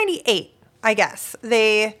 1998, I guess.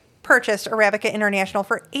 They purchased Arabica International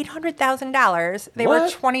for $800,000. They were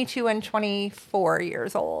What? 22 and 24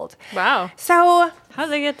 years old. Wow. So, How'd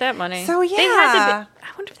they get that money? So, They had yeah. to be,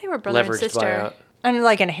 I wonder if they were brother and Leveraged sister. buyout. and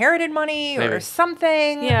like inherited money or Maybe.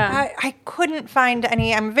 something. Yeah. I couldn't find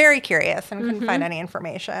any. I'm very curious and couldn't find any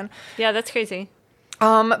information. Yeah, that's crazy.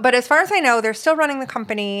 But as far as I know, they're still running the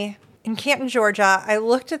company in Canton, Georgia. I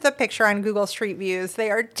looked at the picture on Google Street Views. They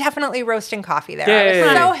are definitely roasting coffee there. I Yay.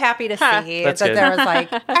 was so happy to Huh. see That's that good. there was like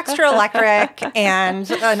extra electric and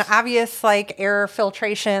an obvious like air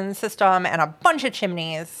filtration system and a bunch of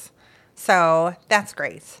chimneys. So that's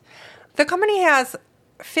great. The company has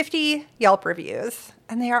 50 Yelp reviews,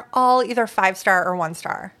 and they are all either 5-star or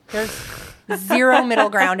 1-star. There's zero middle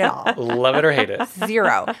ground at all. Love it or hate it.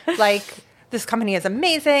 Zero. Like, this company is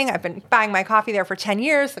amazing. I've been buying my coffee there for 10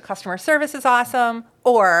 years. The customer service is awesome.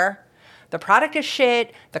 Or the product is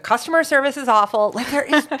shit. The customer service is awful. Like, there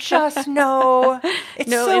is just no, it's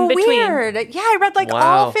No so in between. weird. Yeah, I read like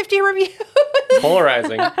Wow. all 50 reviews.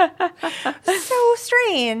 Polarizing. So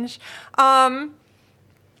strange.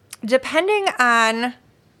 Depending on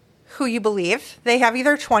who you believe, they have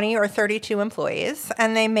either 20 or 32 employees,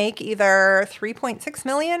 and they make either 3.6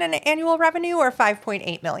 million in annual revenue or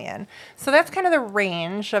 5.8 million. So that's kind of the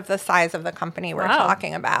range of the size of the company we're Wow.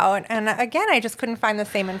 talking about. And again, I just couldn't find the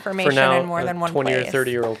same For information now, in more a than one 20 place. or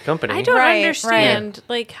 30-year-old company. I don't Right, understand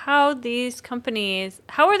like how these companies,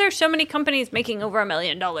 how are there so many companies making over $1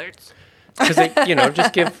 million? Because they,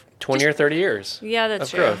 just give 20 or 30 years. Yeah, that's of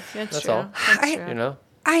true. growth. That's That's true. all. That's true.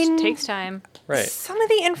 I Takes time. Right. Some of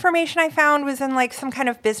the information I found was in like some kind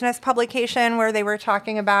of business publication where they were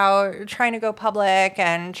talking about trying to go public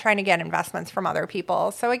and trying to get investments from other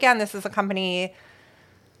people. So again, this is a company,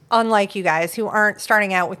 unlike you guys, who aren't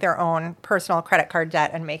starting out with their own personal credit card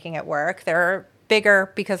debt and making it work. They're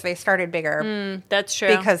bigger because they started bigger That's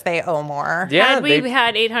true. because they owe more. Yeah, had we they-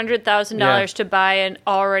 had $800,000 Yeah. to buy an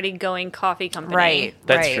already going coffee company. Right.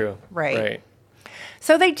 That's right, true. Right.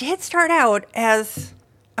 So they did start out as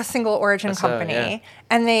a single origin company, yeah.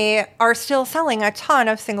 and they are still selling a ton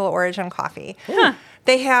of single origin coffee.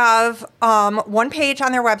 They have one page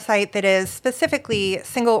on their website that is specifically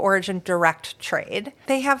single origin direct trade.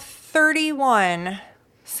 They have 31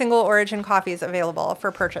 single origin coffees available for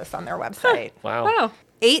purchase on their website. Wow. Wow.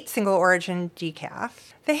 8 single origin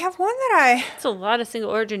decaf. They have one that That's a lot of single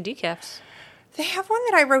origin decafs.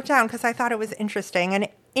 I wrote down because I thought it was interesting. An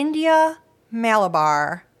India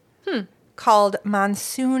Malabar called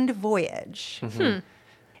Monsoon Voyage.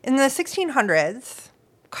 In the 1600s,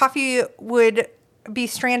 coffee would be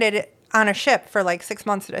stranded on a ship for like 6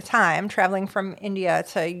 months at a time, traveling from India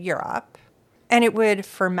to Europe. And it would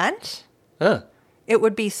ferment. Huh. It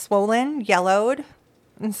would be swollen, yellowed,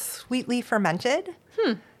 and sweetly fermented.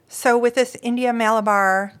 So with this India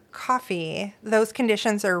Malabar coffee, those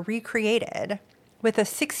conditions are recreated with a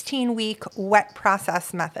 16-week wet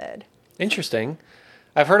process method. Interesting.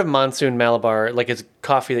 I've heard of Monsoon Malabar, like it's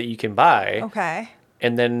coffee that you can buy. Okay.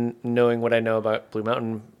 And then knowing what I know about Blue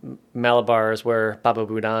Mountain, Malabar is where Baba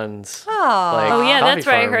Budan's Oh, yeah, coffee that's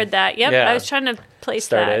where I farm heard that. Yep, Yeah. I was trying to place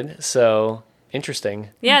started. that. So interesting.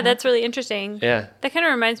 Yeah, that's really interesting. Yeah. That kind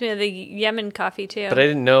of reminds me of the Yemen coffee, too. But I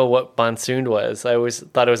didn't know what Monsoon was. I always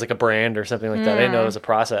thought it was like a brand or something like that. I didn't know it was a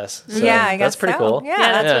process. So Yeah, I guess that's pretty so. cool. Yeah.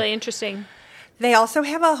 Yeah, that's Yeah. really interesting. They also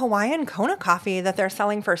have a Hawaiian Kona coffee that they're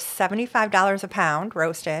selling for $75 a pound,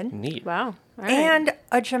 roasted. Neat. Wow. All right. And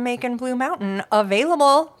a Jamaican Blue Mountain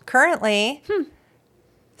available currently,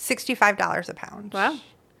 $65 a pound. Wow.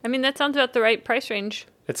 I mean, that sounds about the right price range.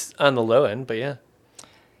 It's on the low end, but yeah.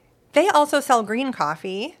 They also sell green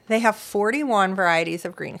coffee. They have 41 varieties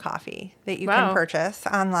of green coffee that you Wow. can purchase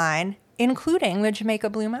online, including the Jamaica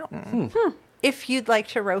Blue Mountain. If you'd like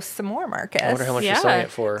to roast some more, Marcus, I wonder how much Yeah. you're selling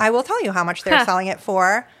it for. I will tell you how much they're selling it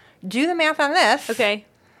for. Do the math on this. Okay.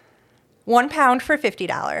 1 pound for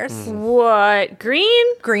 $50. What? Green?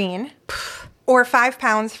 Green. Or 5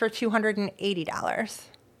 pounds for $280.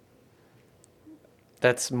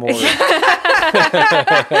 That's more.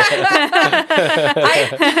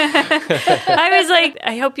 I was like,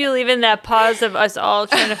 I hope you leave in that pause of us all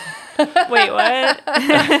trying to. Wait, what?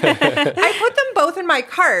 I put them both in my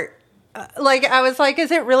cart. I was like,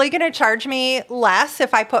 is it really going to charge me less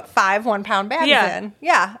if I put 5 1-pound bags Yeah. in?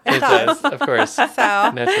 Yeah, it It does. does, of course. So,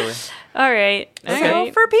 Naturally. All right. All so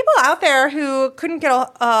right. for people out there who couldn't get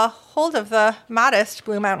a hold of the modest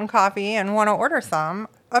Blue Mountain coffee and want to order some,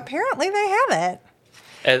 apparently they have it.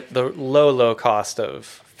 At the low cost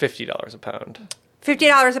of $50 a pound.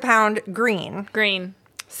 $50 a pound green, Green.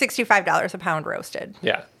 $65 a pound roasted.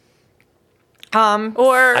 Yeah.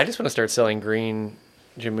 Or I just want to start selling green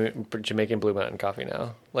Jamaican Blue Mountain coffee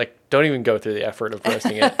now. Like, don't even go through the effort of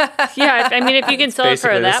roasting it. yeah, if you can sell it for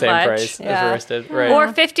Basically the that same much. price Yeah. as roasted. Right. Or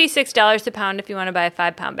 $56 a pound if you want to buy a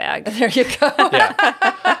 5-pound bag. There you go.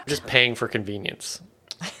 yeah. Just paying for convenience.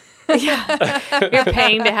 You're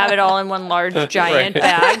paying to have it all in one large giant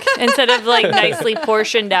bag instead of like nicely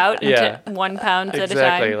portioned out into Yeah. 1 pound at a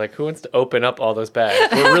Exactly. time. Like, who wants to open up all those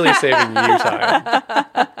bags? We're really saving you time.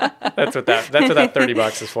 That's what that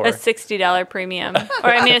 $30 is for. A $60 premium. Or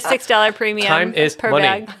I mean a $6 premium Time is per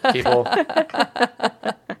money, bag. people.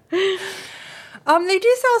 They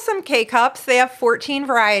do sell some K-Cups. They have 14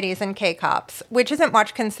 varieties in K-Cups, which isn't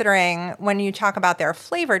much considering when you talk about their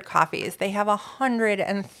flavored coffees. They have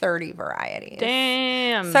 130 varieties.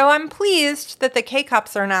 Damn. So I'm pleased that the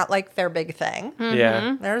K-Cups are not like their big thing.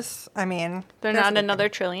 Yeah. They're There's not a big another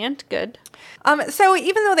trillion. Good. thing. So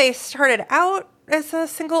even though they started out as a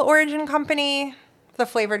single origin company, the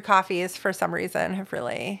flavored coffees for some reason have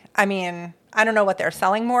really, I don't know what they're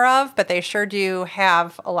selling more of, but they sure do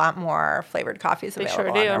have a lot more flavored coffees They available sure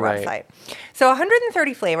on do. their Right. website. So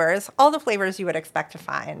 130 flavors, all the flavors you would expect to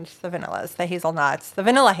find. The vanillas, the hazelnuts, the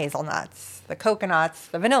vanilla hazelnuts, the coconuts,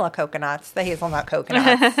 the vanilla coconuts, the hazelnut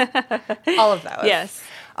coconuts, all of those. Yes.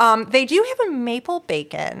 They do have a maple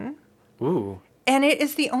bacon, Ooh. and it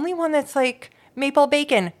is the only one that's like maple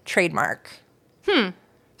bacon trademark.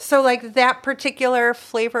 So like that particular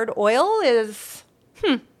flavored oil is,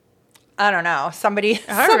 I don't know. Somebody's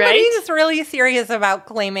really serious about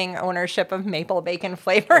claiming ownership of maple bacon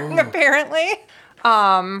flavoring, apparently.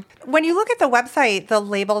 When you look at the website, the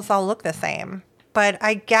labels all look the same. But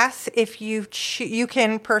I guess if you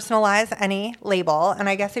can personalize any label, and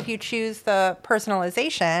I guess if you choose the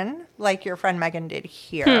personalization, like your friend Megan did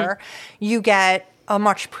here, you get a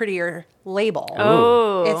much prettier label.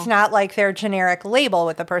 Oh. It's not like their generic label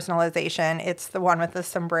with the personalization. It's the one with the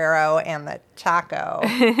sombrero and the taco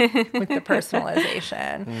with the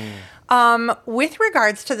personalization. With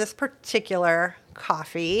regards to this particular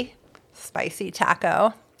coffee, spicy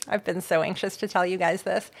taco, I've been so anxious to tell you guys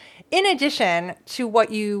this. In addition to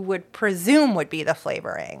what you would presume would be the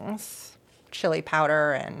flavorings, chili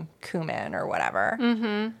powder and cumin or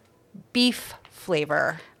whatever, beef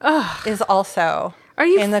flavor is also Are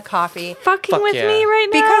you in the coffee. Fucking Fuck with yeah. me right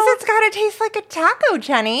now? Because it's got to taste like a taco,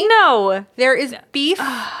 Jenny. No. There is beef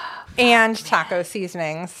and taco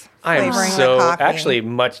seasonings I am flavoring the so coffee. actually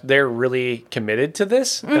they're really committed to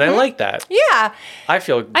this, and I like that. Yeah, I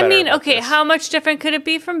feel better I mean, about okay, this. how much different could it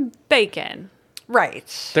be from bacon?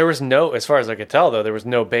 right. There was no, as far as I could tell, though, there was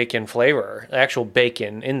no bacon flavor, actual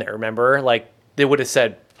bacon in there. Remember, like they would have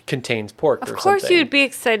said contains pork or something. Of course, you'd be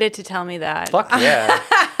excited to tell me that. Fuck yeah!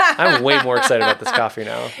 I'm way more excited about this coffee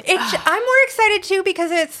now. I'm more excited too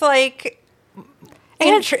because it's like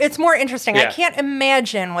it's more interesting. I Yeah. can't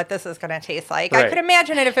imagine what this is going to taste like. I Right. could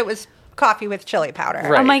imagine it if it was coffee with chili powder.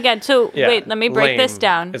 Right. Oh my god! So Yeah, wait, let me break this lame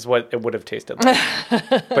down. Is what it would have tasted like.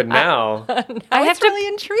 But now, I have It's to. really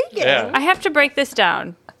intriguing. Yeah. I have to break this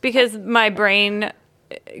down because my brain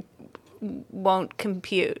won't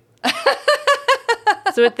compute.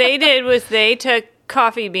 So what they did was they took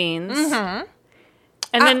coffee beans. Mm-hmm.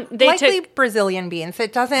 And then they likely took Brazilian beans.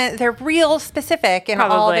 They're real specific in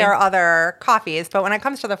all their other coffees, but when it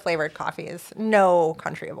comes to the flavored coffees, no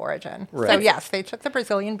country of origin. Right. So yes, they took the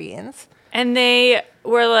Brazilian beans. And they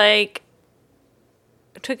were like,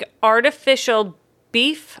 took artificial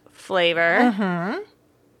beef flavor. Mm-hmm.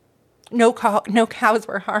 No cows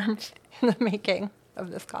were harmed in the making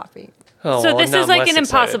of this coffee. Oh, so this is like an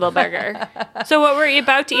Impossible Burger. So what we're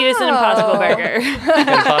about to eat is an Impossible Burger.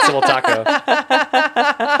 Impossible Taco.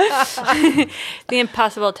 The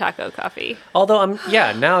Impossible Taco coffee. Although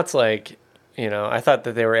now it's like, I thought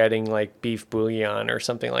that they were adding like beef bouillon or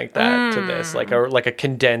something like that to this, like a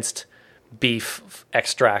condensed beef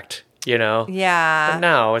extract, Yeah. But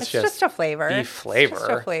now it's just a flavor. Beef flavor. It's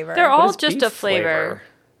just a flavor. They're all just a flavor.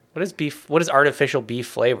 What is beef? What is artificial beef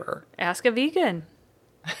flavor? Ask a vegan.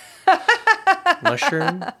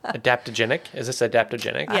 Mushroom? Adaptogenic? Is this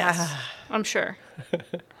adaptogenic? Yes, I'm sure.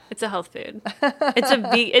 It's a health food.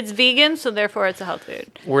 It's vegan, so therefore it's a health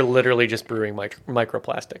food. We're literally just brewing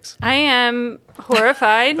microplastics. I am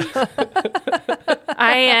horrified.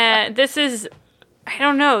 This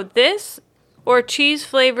or cheese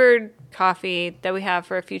flavored coffee that we have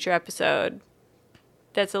for a future episode.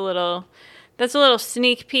 That's a little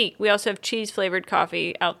sneak peek. We also have cheese flavored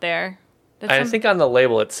coffee out there. I think on the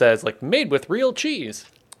label it says like made with real cheese.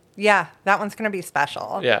 Yeah, that one's going to be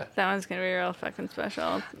special. Yeah. That one's going to be real fucking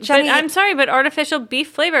special. Jenny, but I'm sorry, but artificial beef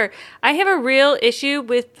flavor. I have a real issue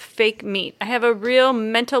with fake meat. I have a real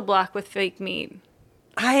mental block with fake meat.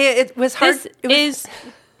 It was hard.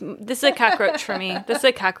 This is a cockroach for me. This is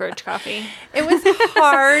a cockroach coffee. It was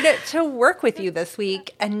hard to work with you this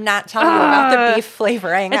week and not tell you about the beef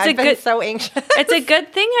flavoring. I've been so anxious. It's a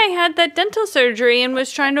good thing I had that dental surgery and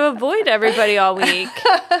was trying to avoid everybody all week.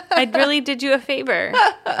 I really did you a favor.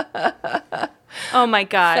 Oh my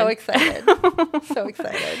God. So excited. So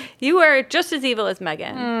excited. You are just as evil as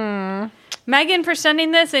Megan. Megan for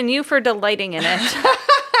sending this and you for delighting in it.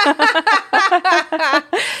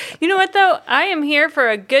 You know what, though? I am here for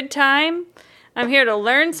a good time. I'm here to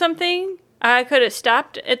learn something. I could have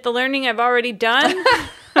stopped at the learning I've already done.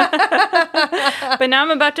 But now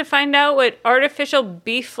I'm about to find out what artificial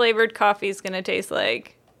beef-flavored coffee is going to taste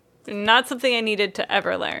like. Not something I needed to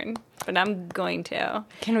ever learn, but I'm going to.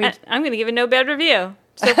 I'm going to give it no bad review.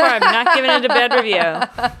 So far, I'm not giving it a bad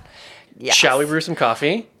review. Yes. Shall we brew some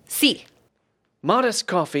coffee? See. Modest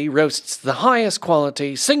Coffee roasts the highest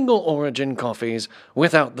quality single origin coffees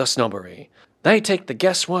without the snobbery. They take the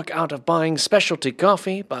guesswork out of buying specialty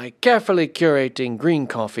coffee by carefully curating green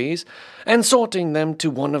coffees and sorting them to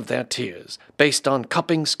one of their tiers based on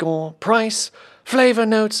cupping score, price, flavor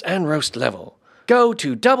notes, and roast level. Go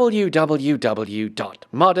to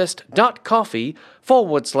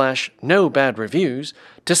www.modest.coffee/no bad reviews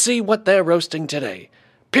to see what they're roasting today.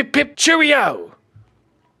 Pip pip cheerio!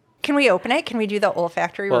 Can we open it? Can we do the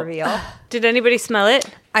olfactory reveal? Did anybody smell it?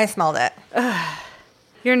 I smelled it.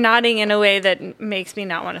 You're nodding in a way that makes me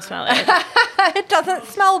not want to smell it. It doesn't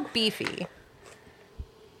smell beefy.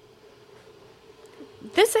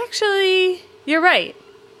 This actually, you're right.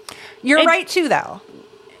 You're right too, though.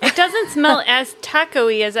 It doesn't smell as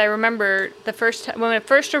taco-y as I remember the first time. When it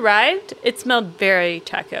first arrived, it smelled very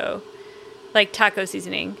taco, like taco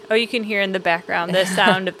seasoning. Oh, you can hear in the background the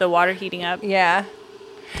sound of the water heating up. Yeah.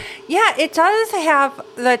 Yeah, it does have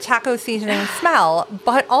the taco seasoning smell,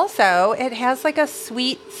 but also it has like a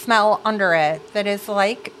sweet smell under it that is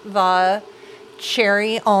like the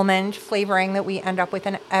cherry almond flavoring that we end up with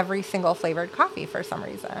in every single flavored coffee for some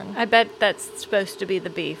reason. I bet that's supposed to be the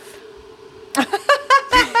beef.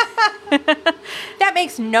 That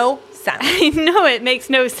makes no sense. I know it makes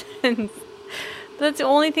no sense. That's the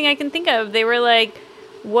only thing I can think of. They were like,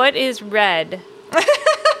 what is red?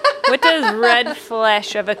 What does red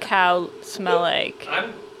flesh of a cow smell like?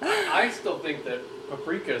 I still think that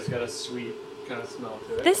paprika's got a sweet kind of smell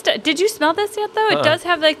to it. Did you smell this yet, though? It does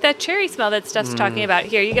have like that cherry smell that Steph's talking about.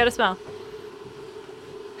 Here, you got to smell.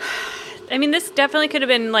 I mean, this definitely could have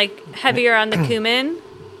been like heavier on the cumin.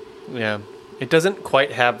 Yeah. It doesn't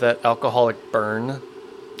quite have that alcoholic burn.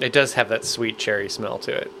 It does have that sweet cherry smell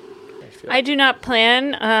to it. I do not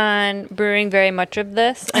plan on brewing very much of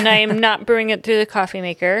this, and I am not brewing it through the coffee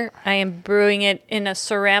maker. I am brewing it in a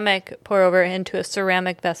ceramic pour over into a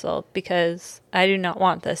ceramic vessel because I do not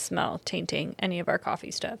want this smell tainting any of our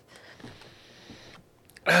coffee stuff.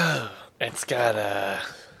 It's got a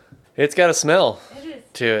smell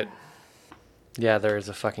to it. Yeah, there is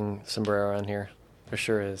a fucking sombrero on here. There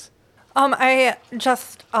sure is. I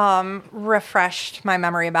just refreshed my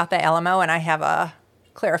memory about the Alamo, and I have a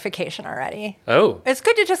clarification already. Oh. It's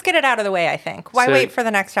good to just get it out of the way, I think. Why So- wait for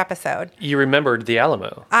the next episode? You remembered the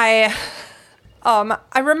Alamo. I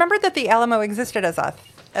remembered that the Alamo existed as a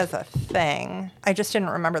thing. I just didn't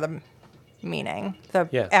remember the meaning,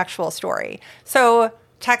 the actual story. So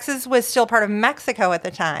Texas was still part of Mexico at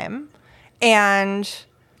the time, and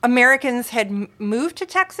Americans had moved to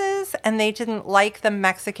Texas, and they didn't like the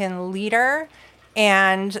Mexican leader,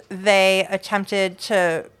 and they attempted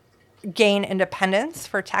to gain independence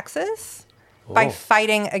for Texas by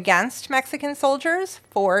fighting against Mexican soldiers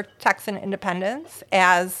for Texan independence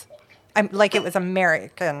as like it was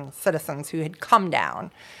American citizens who had come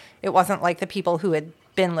down. It wasn't like the people who had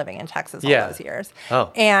been living in Texas all those years.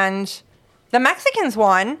 Oh. And the Mexicans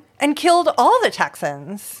won and killed all the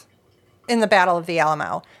Texans in the Battle of the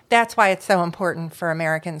Alamo. That's why it's so important for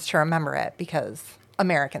Americans to remember it, because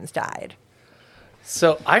Americans died.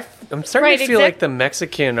 So I'm starting to feel like the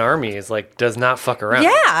Mexican army is like does not fuck around.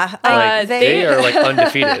 Yeah. Like, they are like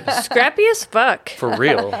undefeated. Scrappy as fuck. For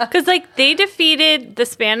real. Because, like, they defeated the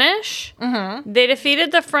Spanish. Mm-hmm. They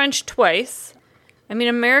defeated the French twice. I mean,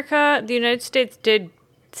 the United States did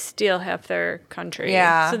steal half their country.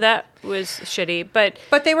 Yeah. So that was shitty. But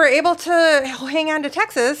they were able to hang on to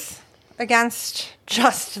Texas against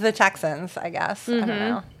just the Texans, I guess. I don't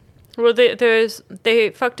know. Well,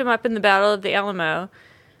 they fucked them up in the Battle of the Alamo.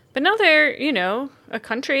 But now they're, a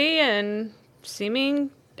country and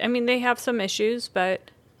they have some issues,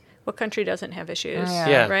 but what country doesn't have issues?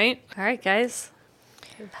 Yeah. Right? All right, guys.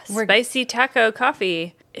 Spicy taco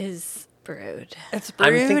coffee is brewed. It's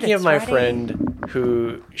brewed. I'm thinking of it's my ready. friend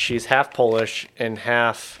who she's half Polish and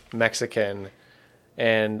half Mexican,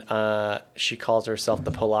 and she calls herself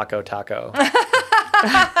the Polaco Taco.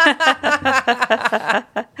 I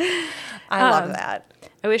love that.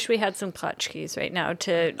 I wish we had some klatchkes right now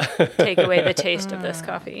to take away the taste of this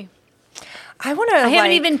coffee. I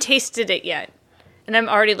haven't even tasted it yet, and I'm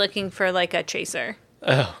already looking for like a chaser.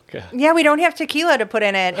 Oh, God. Yeah, we don't have tequila to put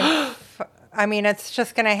in it. It's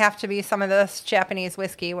just going to have to be some of this Japanese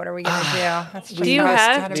whiskey. What are we going to do? That's just Do you how it's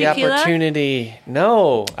have gotta The be. tequila? opportunity.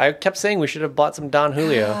 No, I kept saying we should have bought some Don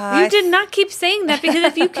Julio. You did not keep saying that, because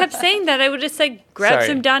if you kept saying that, I would have said, grab Sorry.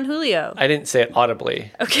 some Don Julio. I didn't say it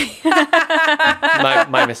audibly. Okay.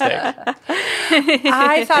 My mistake.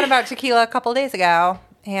 I thought about tequila a couple days ago,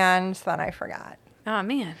 and then I forgot. Oh,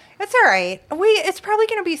 man. It's all right. It's probably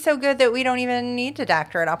going to be so good that we don't even need to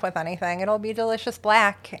doctor it up with anything. It'll be delicious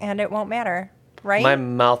black, and it won't matter, right? My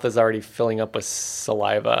mouth is already filling up with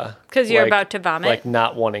saliva. 'Cause you're about to vomit? Like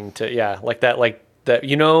not wanting to, like that,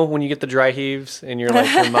 when you get the dry heaves and your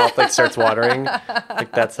mouth like starts watering,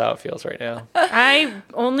 like that's how it feels right now. I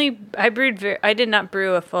did not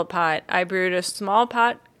brew a full pot. I brewed a small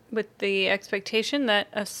pot with the expectation that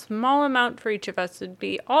a small amount for each of us would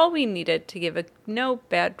be all we needed to give a no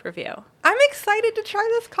bad review. I'm excited to try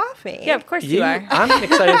this coffee. Yeah, of course you are. I'm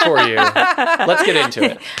excited for you. Let's get into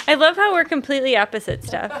it. I love how we're completely opposite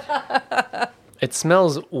stuff. It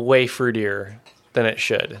smells way fruitier than it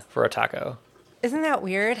should for a taco. Isn't that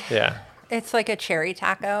weird? Yeah. It's like a cherry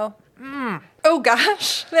taco. Oh,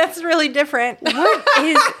 gosh. That's really different. What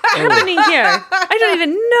is happening here? I don't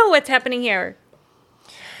even know what's happening here.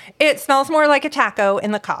 It smells more like a taco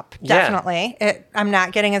in the cup, Yeah. definitely. I'm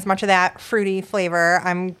not getting as much of that fruity flavor.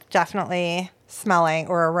 I'm definitely smelling,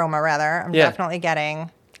 or aroma rather. I'm definitely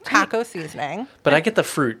getting taco seasoning. But I get the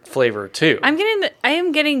fruit flavor too. I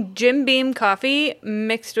am getting Jim Beam coffee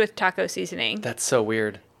mixed with taco seasoning. That's so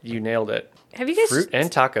weird. You nailed it. Have you guys Fruit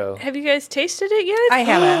and taco. Have you guys tasted it yet? I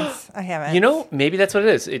haven't. You know, maybe that's what it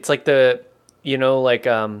is. It's like have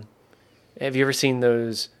you ever seen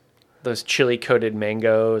those chili coated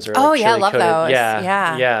mangoes or Oh, like yeah, I chili love coated? those.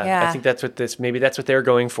 Yeah. Yeah. I think that's what they're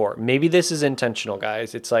going for. Maybe this is intentional,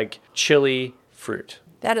 guys. It's like chili fruit.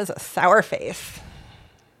 That is a sour face.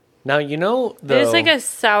 Now, though, It's like a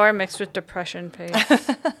sour mixed with depression face.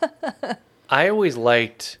 I always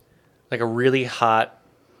liked like a really hot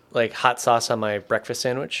sauce on my breakfast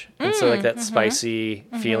sandwich. And so like that spicy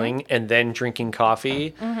feeling and then drinking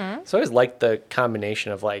coffee. So I always liked the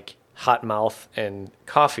combination of like hot mouth and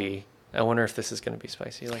coffee. I wonder if this is going to be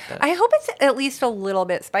spicy like that. I hope it's at least a little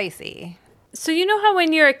bit spicy. So you know how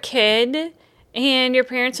when you're a kid and your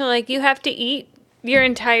parents are like, you have to eat your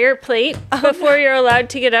entire plate before you're allowed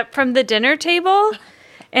to get up from the dinner table?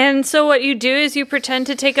 And so what you do is you pretend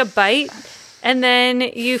to take a bite and then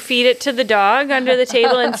you feed it to the dog under the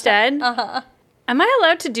table instead. Am I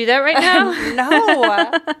allowed to do that right now?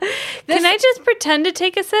 No. Can I just pretend to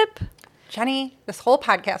take a sip? Jenny, this whole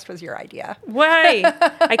podcast was your idea. Why?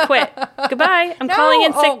 I quit. Goodbye. I'm No. calling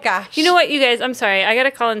in sick. Oh, gosh. You know what, you guys? I'm sorry. I got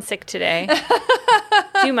to call in sick today.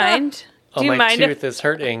 Do you mind? Do you my mind tooth is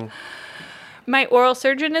hurting. My oral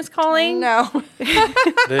surgeon is calling? No.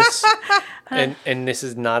 This and this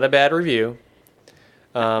is not a bad review.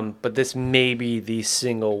 But this may be the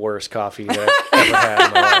single worst coffee that I've ever had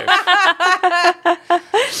in my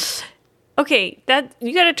life. Okay, that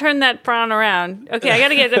you got to turn that frown around. Okay, I got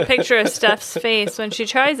to get a picture of Steph's face when she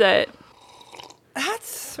tries it.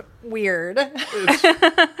 That's weird.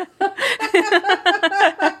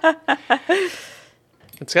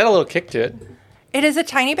 It's got a little kick to it. It is a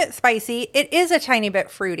tiny bit spicy. It is a tiny bit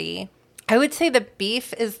fruity. I would say the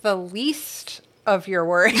beef is the least of your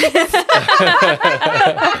worries.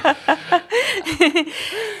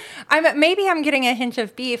 Maybe I'm getting a hint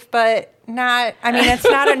of beef, but not. I mean, it's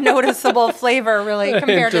not a noticeable flavor really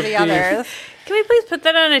compared to the others. Can we please put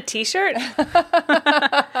that on a t-shirt?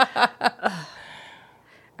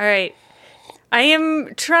 All right. I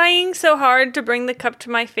am trying so hard to bring the cup to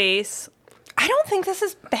my face. I don't think this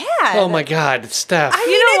is bad. Oh my God, Steph. I mean,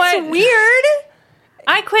 You know it's what? weird.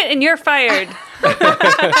 I quit and you're fired.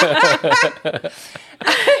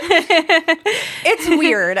 It's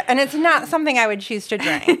weird, and it's not something I would choose to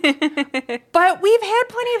drink. But we've had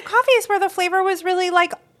plenty of coffees where the flavor was really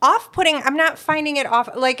like off-putting. I'm not finding it off.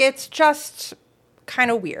 Like, it's just kind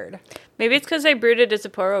of weird. Maybe it's because I brewed it as a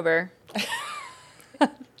pour over.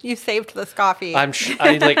 You saved this coffee. I'm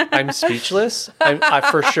speechless. I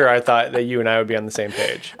for sure I thought that you and I would be on the same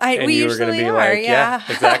page. We you were gonna usually be are, like, yeah.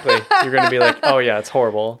 exactly. You're gonna be like, oh yeah, it's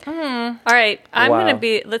horrible. All right, I'm Wow. going to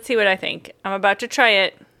be, let's see what I think. I'm about to try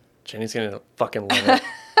it. Jenny's gonna fucking love it.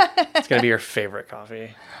 It's gonna be your favorite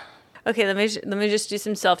coffee. Okay, let me just do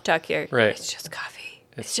some self-talk here. Right. It's just coffee.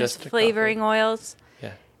 It's just just a flavoring oils.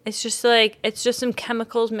 Yeah. It's just some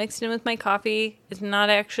chemicals mixed in with my coffee. It's not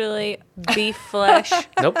actually beef flesh.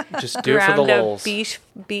 Nope. Just do it for the ground up lulz.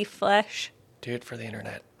 beef flesh. Do it for the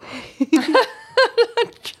internet.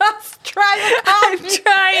 Just try the I'm coffee.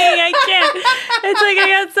 trying. I can't. It's like I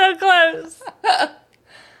got so close.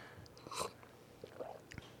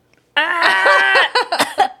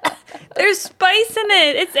 There's spice in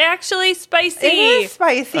it. It's actually spicy. It is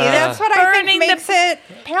spicy. That's what I Burning think makes it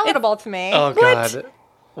palatable to me. Oh God.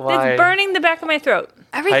 Why? It's burning the back of my throat.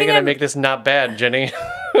 How are you Everything gonna make this not bad, Jenny? I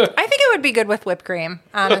think it would be good with whipped cream,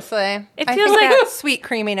 honestly. It I feels think like- that sweet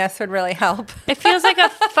creaminess would really help. It feels like a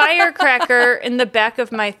firecracker in the back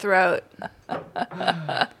of my throat.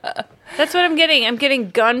 That's what I'm getting. I'm getting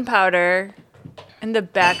gunpowder in the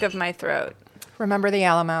back of my throat. Remember the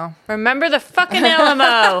Alamo. Remember the fucking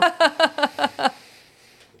Alamo.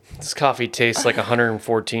 This coffee tastes like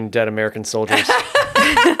 114 dead American soldiers.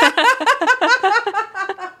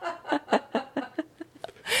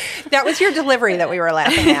 That was your delivery that we were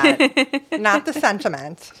laughing at, not the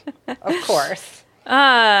sentiment, of course.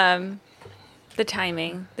 The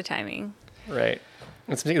timing. Right.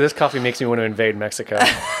 This coffee makes me want to invade Mexico.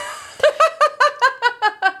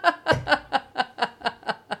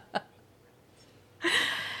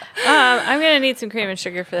 I'm going to need some cream and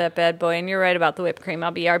sugar for that bad boy, and you're right about the whipped cream.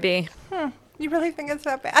 I'll be RB. You really think it's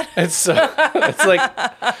that bad? It's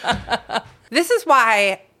like This is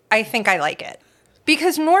why I think I like it.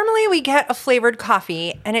 Because normally we get a flavored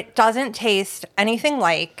coffee and it doesn't taste anything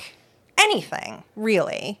like anything,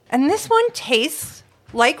 really. And this one tastes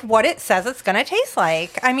like what it says it's going to taste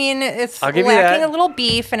like. I mean, it's I'll give you lacking that. a little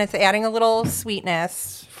beef and it's adding a little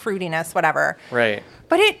sweetness, fruitiness, whatever. right.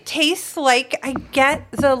 But it tastes like I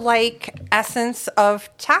get the essence of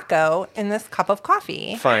taco in this cup of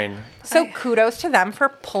coffee. Fine. So kudos to them for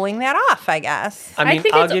pulling that off, I guess. I mean,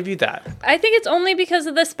 think I'll it's- give you that. I think it's only because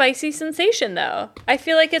of the spicy sensation, though. I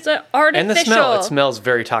feel like it's an artificial. And the smell. It smells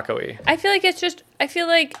very taco-y. I feel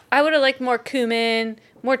like I would have liked more cumin,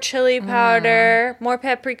 more chili powder, more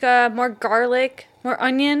paprika, more garlic, more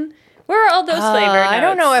onion. Where are all those flavor notes? I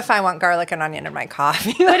don't know if I want garlic and onion in my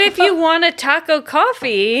coffee. But if you want a taco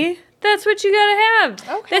coffee, that's what you gotta have.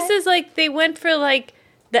 Okay. This is like, they went for like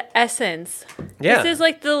the essence. Yeah. This is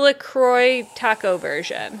like the LaCroix taco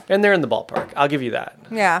version. And they're in the ballpark. I'll give you that.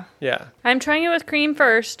 Yeah. Yeah. I'm trying it with cream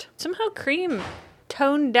first. Somehow cream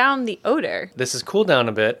toned down the odor. This has cooled down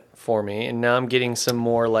a bit for me, and now I'm getting some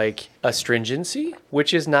more like astringency,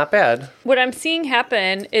 which is not bad. What I'm seeing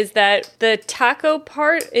happen is that the taco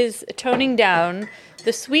part is toning down.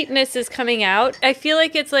 The sweetness is coming out. I feel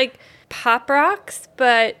like it's like Pop Rocks,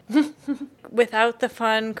 but without the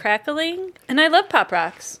fun crackling. And I love Pop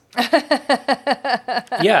Rocks.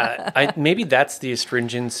 Yeah, maybe that's the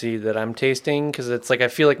astringency that I'm tasting, because it's like I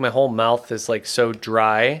feel like my whole mouth is like so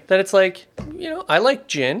dry that it's like, I like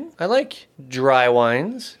gin. I like dry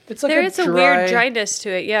wines. It's like There is a weird dryness to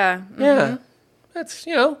it, yeah. Yeah, that's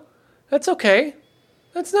that's okay.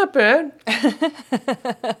 That's not bad.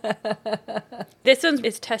 This one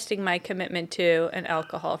is testing my commitment to an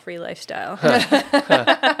alcohol-free lifestyle.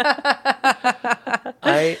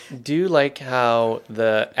 I do like how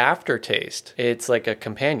the aftertaste, it's like a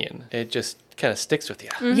companion. It just kind of sticks with you.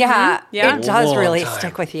 Mm-hmm. Yeah, Yeah. it does Long really time.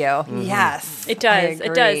 stick with you. Yes, It does. I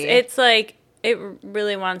It does. agree. It's like it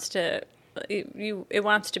really wants to. It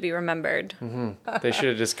wants to be remembered. They should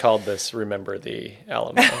have just called this "Remember the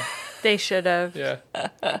Alamo." They should have. Yeah.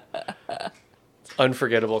 It's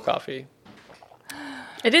unforgettable coffee.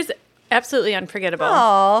 It is absolutely unforgettable.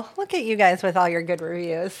 Oh, look at you guys with all your good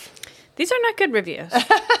reviews. These are not good reviews.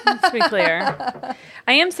 Let's be clear.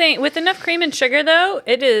 I am saying with enough cream and sugar though,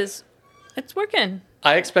 it's working.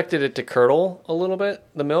 I expected it to curdle a little bit,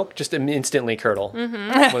 the milk, just instantly curdle when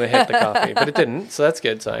it hit the coffee, but it didn't. So that's a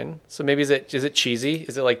good sign. So maybe is it cheesy?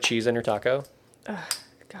 Is it like cheese on your taco?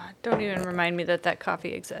 God, don't even remind me that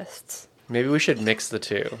coffee exists. Maybe we should mix the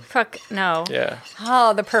two. Fuck no. Yeah,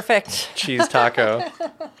 Oh, the perfect. cheese taco,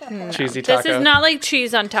 cheesy taco. This is not like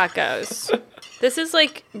cheese on tacos. This is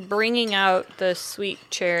like bringing out the sweet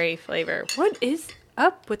cherry flavor. What is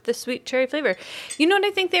up with the sweet cherry flavor? You know what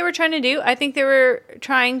I think they were trying to do? I think they were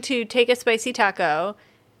trying to take a spicy taco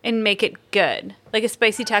and make it good. Like a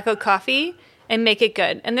spicy taco coffee and make it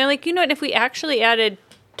good. And they're like, you know what? If we actually added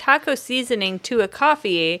taco seasoning to a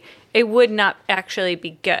coffee, it would not actually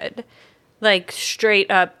be good. Like straight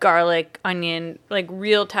up garlic, onion, like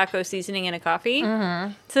real taco seasoning in a coffee.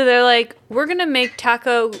 Mm-hmm. So they're like, we're going to make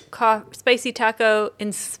spicy taco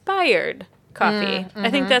inspired coffee. I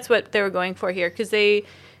think that's what they were going for here because they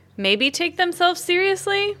maybe take themselves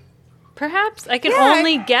seriously. Perhaps. I can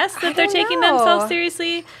only guess that they're don't taking know. themselves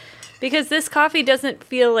seriously because this coffee doesn't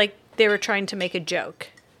feel like they were trying to make a joke.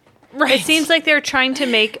 Right. It seems like they're trying to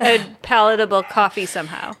make a palatable coffee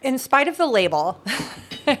somehow. In spite of the label,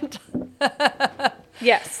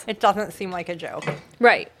 Yes. it doesn't seem like a joke.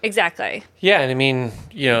 Right. Exactly. Yeah, and I mean,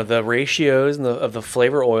 the ratios of the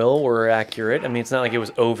flavor oil were accurate. I mean, it's not like it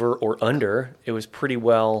was over or under. It was pretty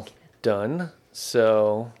well done.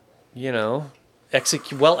 So, well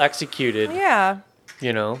executed. Yeah.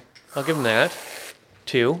 I'll give them that.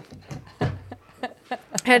 2. I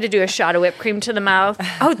had to do a shot of whipped cream to the mouth.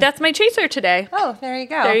 Oh, that's my chaser today. Oh, there you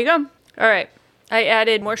go. There you go. All right. I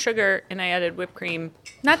added more sugar and I added whipped cream.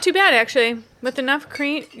 Not too bad, actually. With enough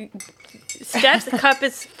cream. Steph's cup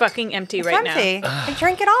is fucking empty right Empty. now. I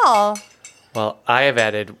drink it all. Well, I have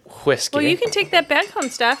added whiskey. Well, you can take that back home,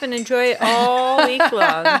 Steph, and enjoy it all week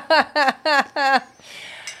long.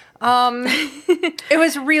 It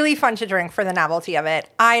was really fun to drink for the novelty of it.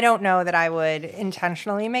 I don't know that I would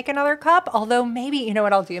intentionally make another cup, although maybe, you know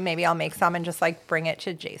what I'll do? Maybe I'll make some and just like bring it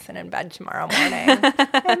to Jason in bed tomorrow morning.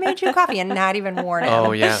 I made you coffee and not even warn him.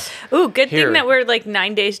 Oh, yeah. Ooh, good Here. thing that we're like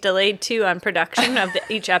 9 days delayed too on production of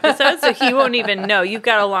each episode, so he won't even know. You've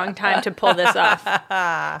got a long time to pull this off.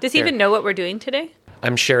 Does he Here. even know what we're doing today?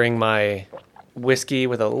 I'm sharing my whiskey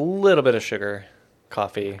with a little bit of sugar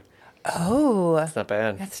coffee. Oh, It's not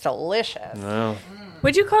bad. that's delicious. No.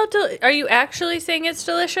 Would you call it? Are you actually saying it's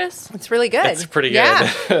delicious? It's really good. It's pretty good.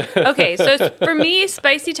 Yeah. Okay, so for me,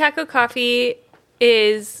 spicy taco coffee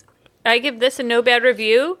is, I give this a no bad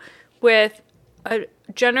review with a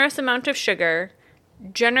generous amount of sugar,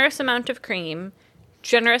 generous amount of cream,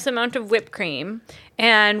 generous amount of whipped cream.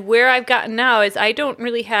 And where I've gotten now is I don't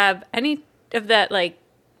really have any of that like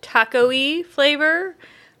taco-y flavor.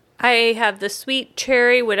 I have the sweet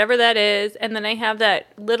cherry, whatever that is, and then I have that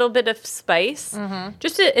little bit of spice. Mm-hmm.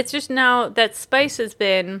 It's just now that spice has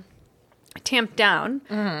been tamped down,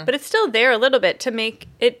 but it's still there a little bit to make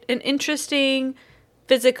it an interesting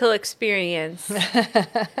physical experience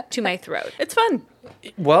to my throat. It's fun.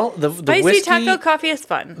 Well, the Spicy whiskey, taco coffee is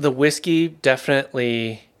fun. the whiskey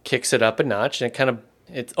definitely kicks it up a notch, and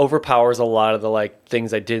it overpowers a lot of the like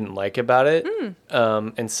things I didn't like about it.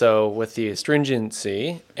 And so with the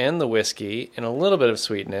astringency and the whiskey and a little bit of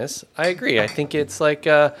sweetness, I agree. I think it's like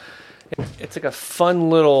a fun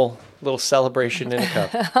little celebration in a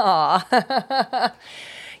cup.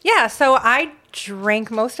 Yeah, so I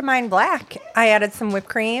drank most of mine black. I added some whipped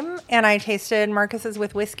cream and I tasted Marcus's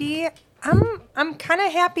with whiskey. I'm kind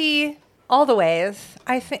of happy all the ways.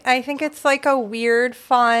 I think it's like a weird,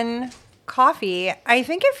 fun coffee. I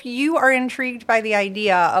think if you are intrigued by the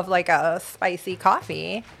idea of like a spicy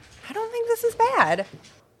coffee, I don't think this is bad.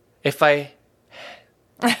 If I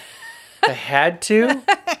had to,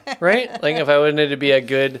 right? Like if I wanted to be a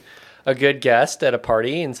good guest at a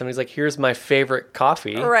party and somebody's like, "Here's my favorite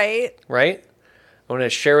coffee." Right. Right? I want to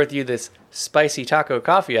share with you this spicy taco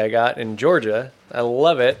coffee I got in Georgia. I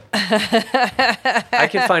love it. I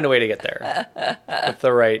can find a way to get there with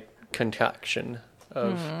the right concoction.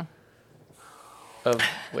 of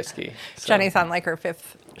whiskey. So Jenny's on like her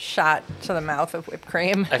 5th shot to the mouth of whipped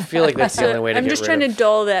cream. I feel like that's the only way to I'm get just rid trying to of.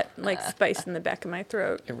 dull that like spice in the back of my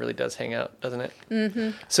throat. It really does hang out, doesn't it?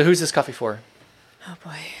 Mm-hmm. So who's this coffee for? Oh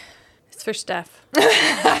boy. It's for Steph.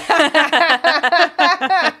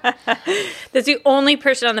 That's the only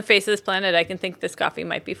person on the face of this planet I can think this coffee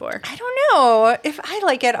might be for. I don't know. If I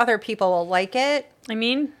like it, other people will like it. I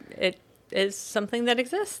mean, it is something that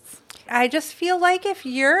exists. I just feel like if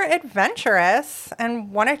you're adventurous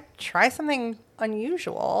and want to try something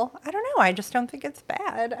unusual, I don't know. I just don't think it's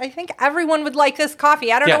bad. I think everyone would like this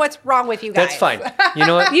coffee. I don't Yeah. know what's wrong with you guys. That's fine. You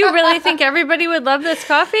know what? You really think everybody would love this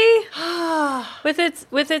coffee? with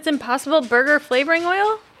its Impossible Burger flavoring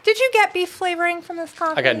oil? Did you get beef flavoring from this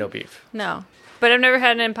coffee? I got no beef. No. But I've never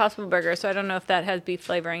had an Impossible Burger, so I don't know if that has beef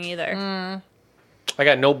flavoring either. I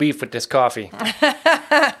got no beef with this coffee.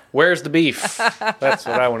 Where's the beef? That's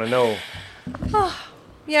what I want to know.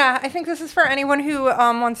 Yeah, I think this is for anyone who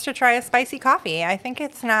wants to try a spicy coffee. I think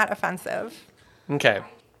it's not offensive. Okay.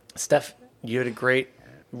 Steph, you had a great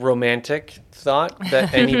romantic thought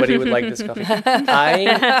that anybody would like this coffee.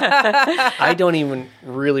 I don't even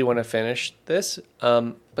really want to finish this,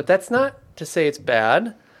 but that's not to say it's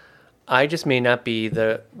bad. I just may not be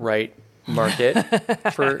the right market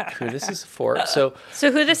for who this is for. So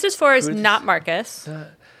So who this is for is not Marcus.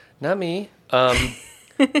 not me.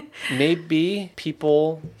 Maybe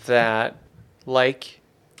people that like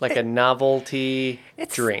a novelty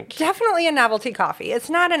It's drink. definitely a novelty coffee. It's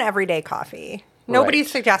not an everyday coffee. Nobody's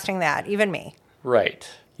Right. suggesting that, even me. Right.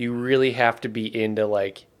 You really have to be into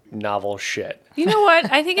like novel shit. You know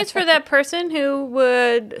what? I think it's for that person who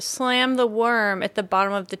would slam the worm at the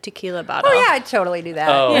bottom of the tequila bottle. Oh, yeah, I'd totally do that.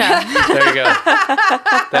 Oh, Yeah. there you go.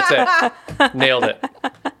 That's it. Nailed it.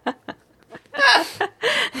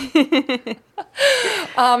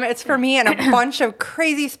 It's for me and a bunch of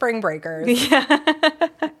crazy spring breakers.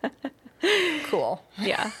 Cool.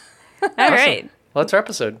 Yeah. All right. Well, that's our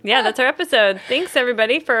episode. Yeah, that's our episode. Thanks,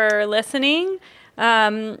 everybody, for listening.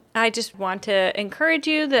 I just want to encourage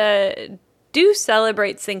you to do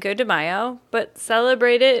celebrate Cinco de Mayo, but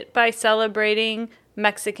celebrate it by celebrating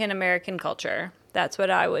Mexican-American culture. That's what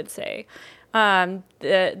I would say.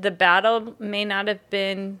 The battle may not have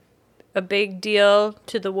been a big deal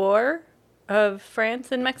to the war of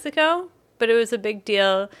France and Mexico, but it was a big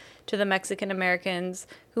deal to the Mexican Americans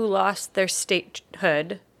who lost their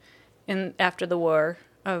statehood after the war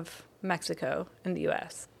of Mexico and the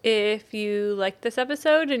U.S. If you like this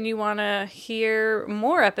episode and you want to hear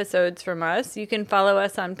more episodes from us, you can follow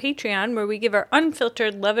us on Patreon, where we give our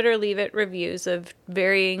unfiltered love it or leave it reviews of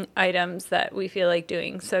varying items that we feel like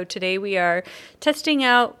doing. So today we are testing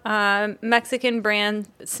out Mexican brand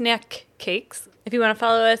snack cakes. If you want to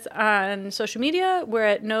follow us on social media, we're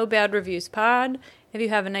at No Bad Reviews Pod. If you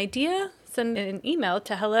have an idea, send an email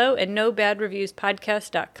to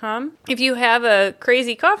hello@nobadreviewspodcast.com. If you have a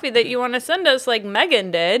crazy coffee that you want to send us like Megan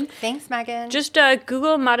did, Thanks, Megan. just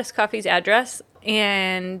Google Modest Coffee's address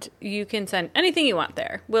and you can send anything you want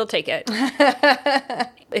there. We'll take it.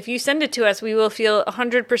 If you send it to us, we will feel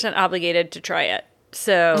 100% obligated to try it.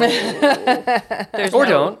 So there's Or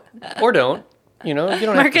no- don't. You know, you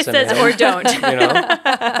don't Marcus have to send says it in. or don't. You know,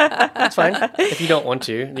 that's fine. If you don't want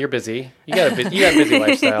to, you're busy. You got a busy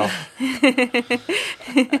lifestyle.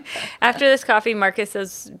 After this coffee, Marcus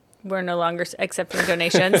says we're no longer accepting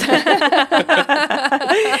donations.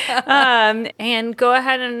 And go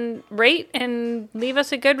ahead and rate and leave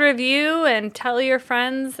us a good review and tell your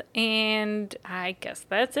friends. And I guess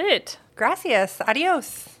that's it. Gracias.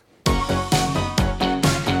 Adios.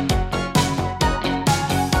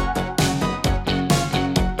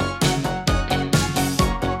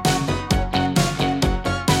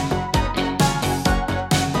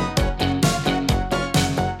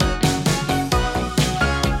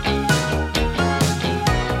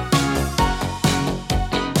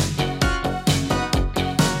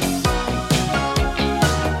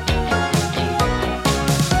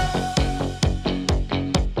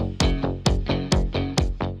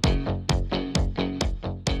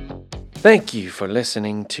 Thank you for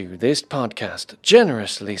listening to this podcast,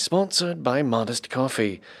 generously sponsored by Modest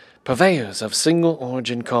Coffee, purveyors of single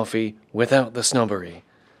origin coffee without the snobbery.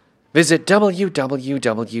 Visit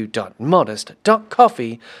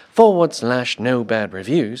www.modest.coffee/no bad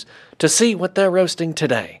reviews to see what they're roasting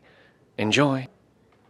today. Enjoy.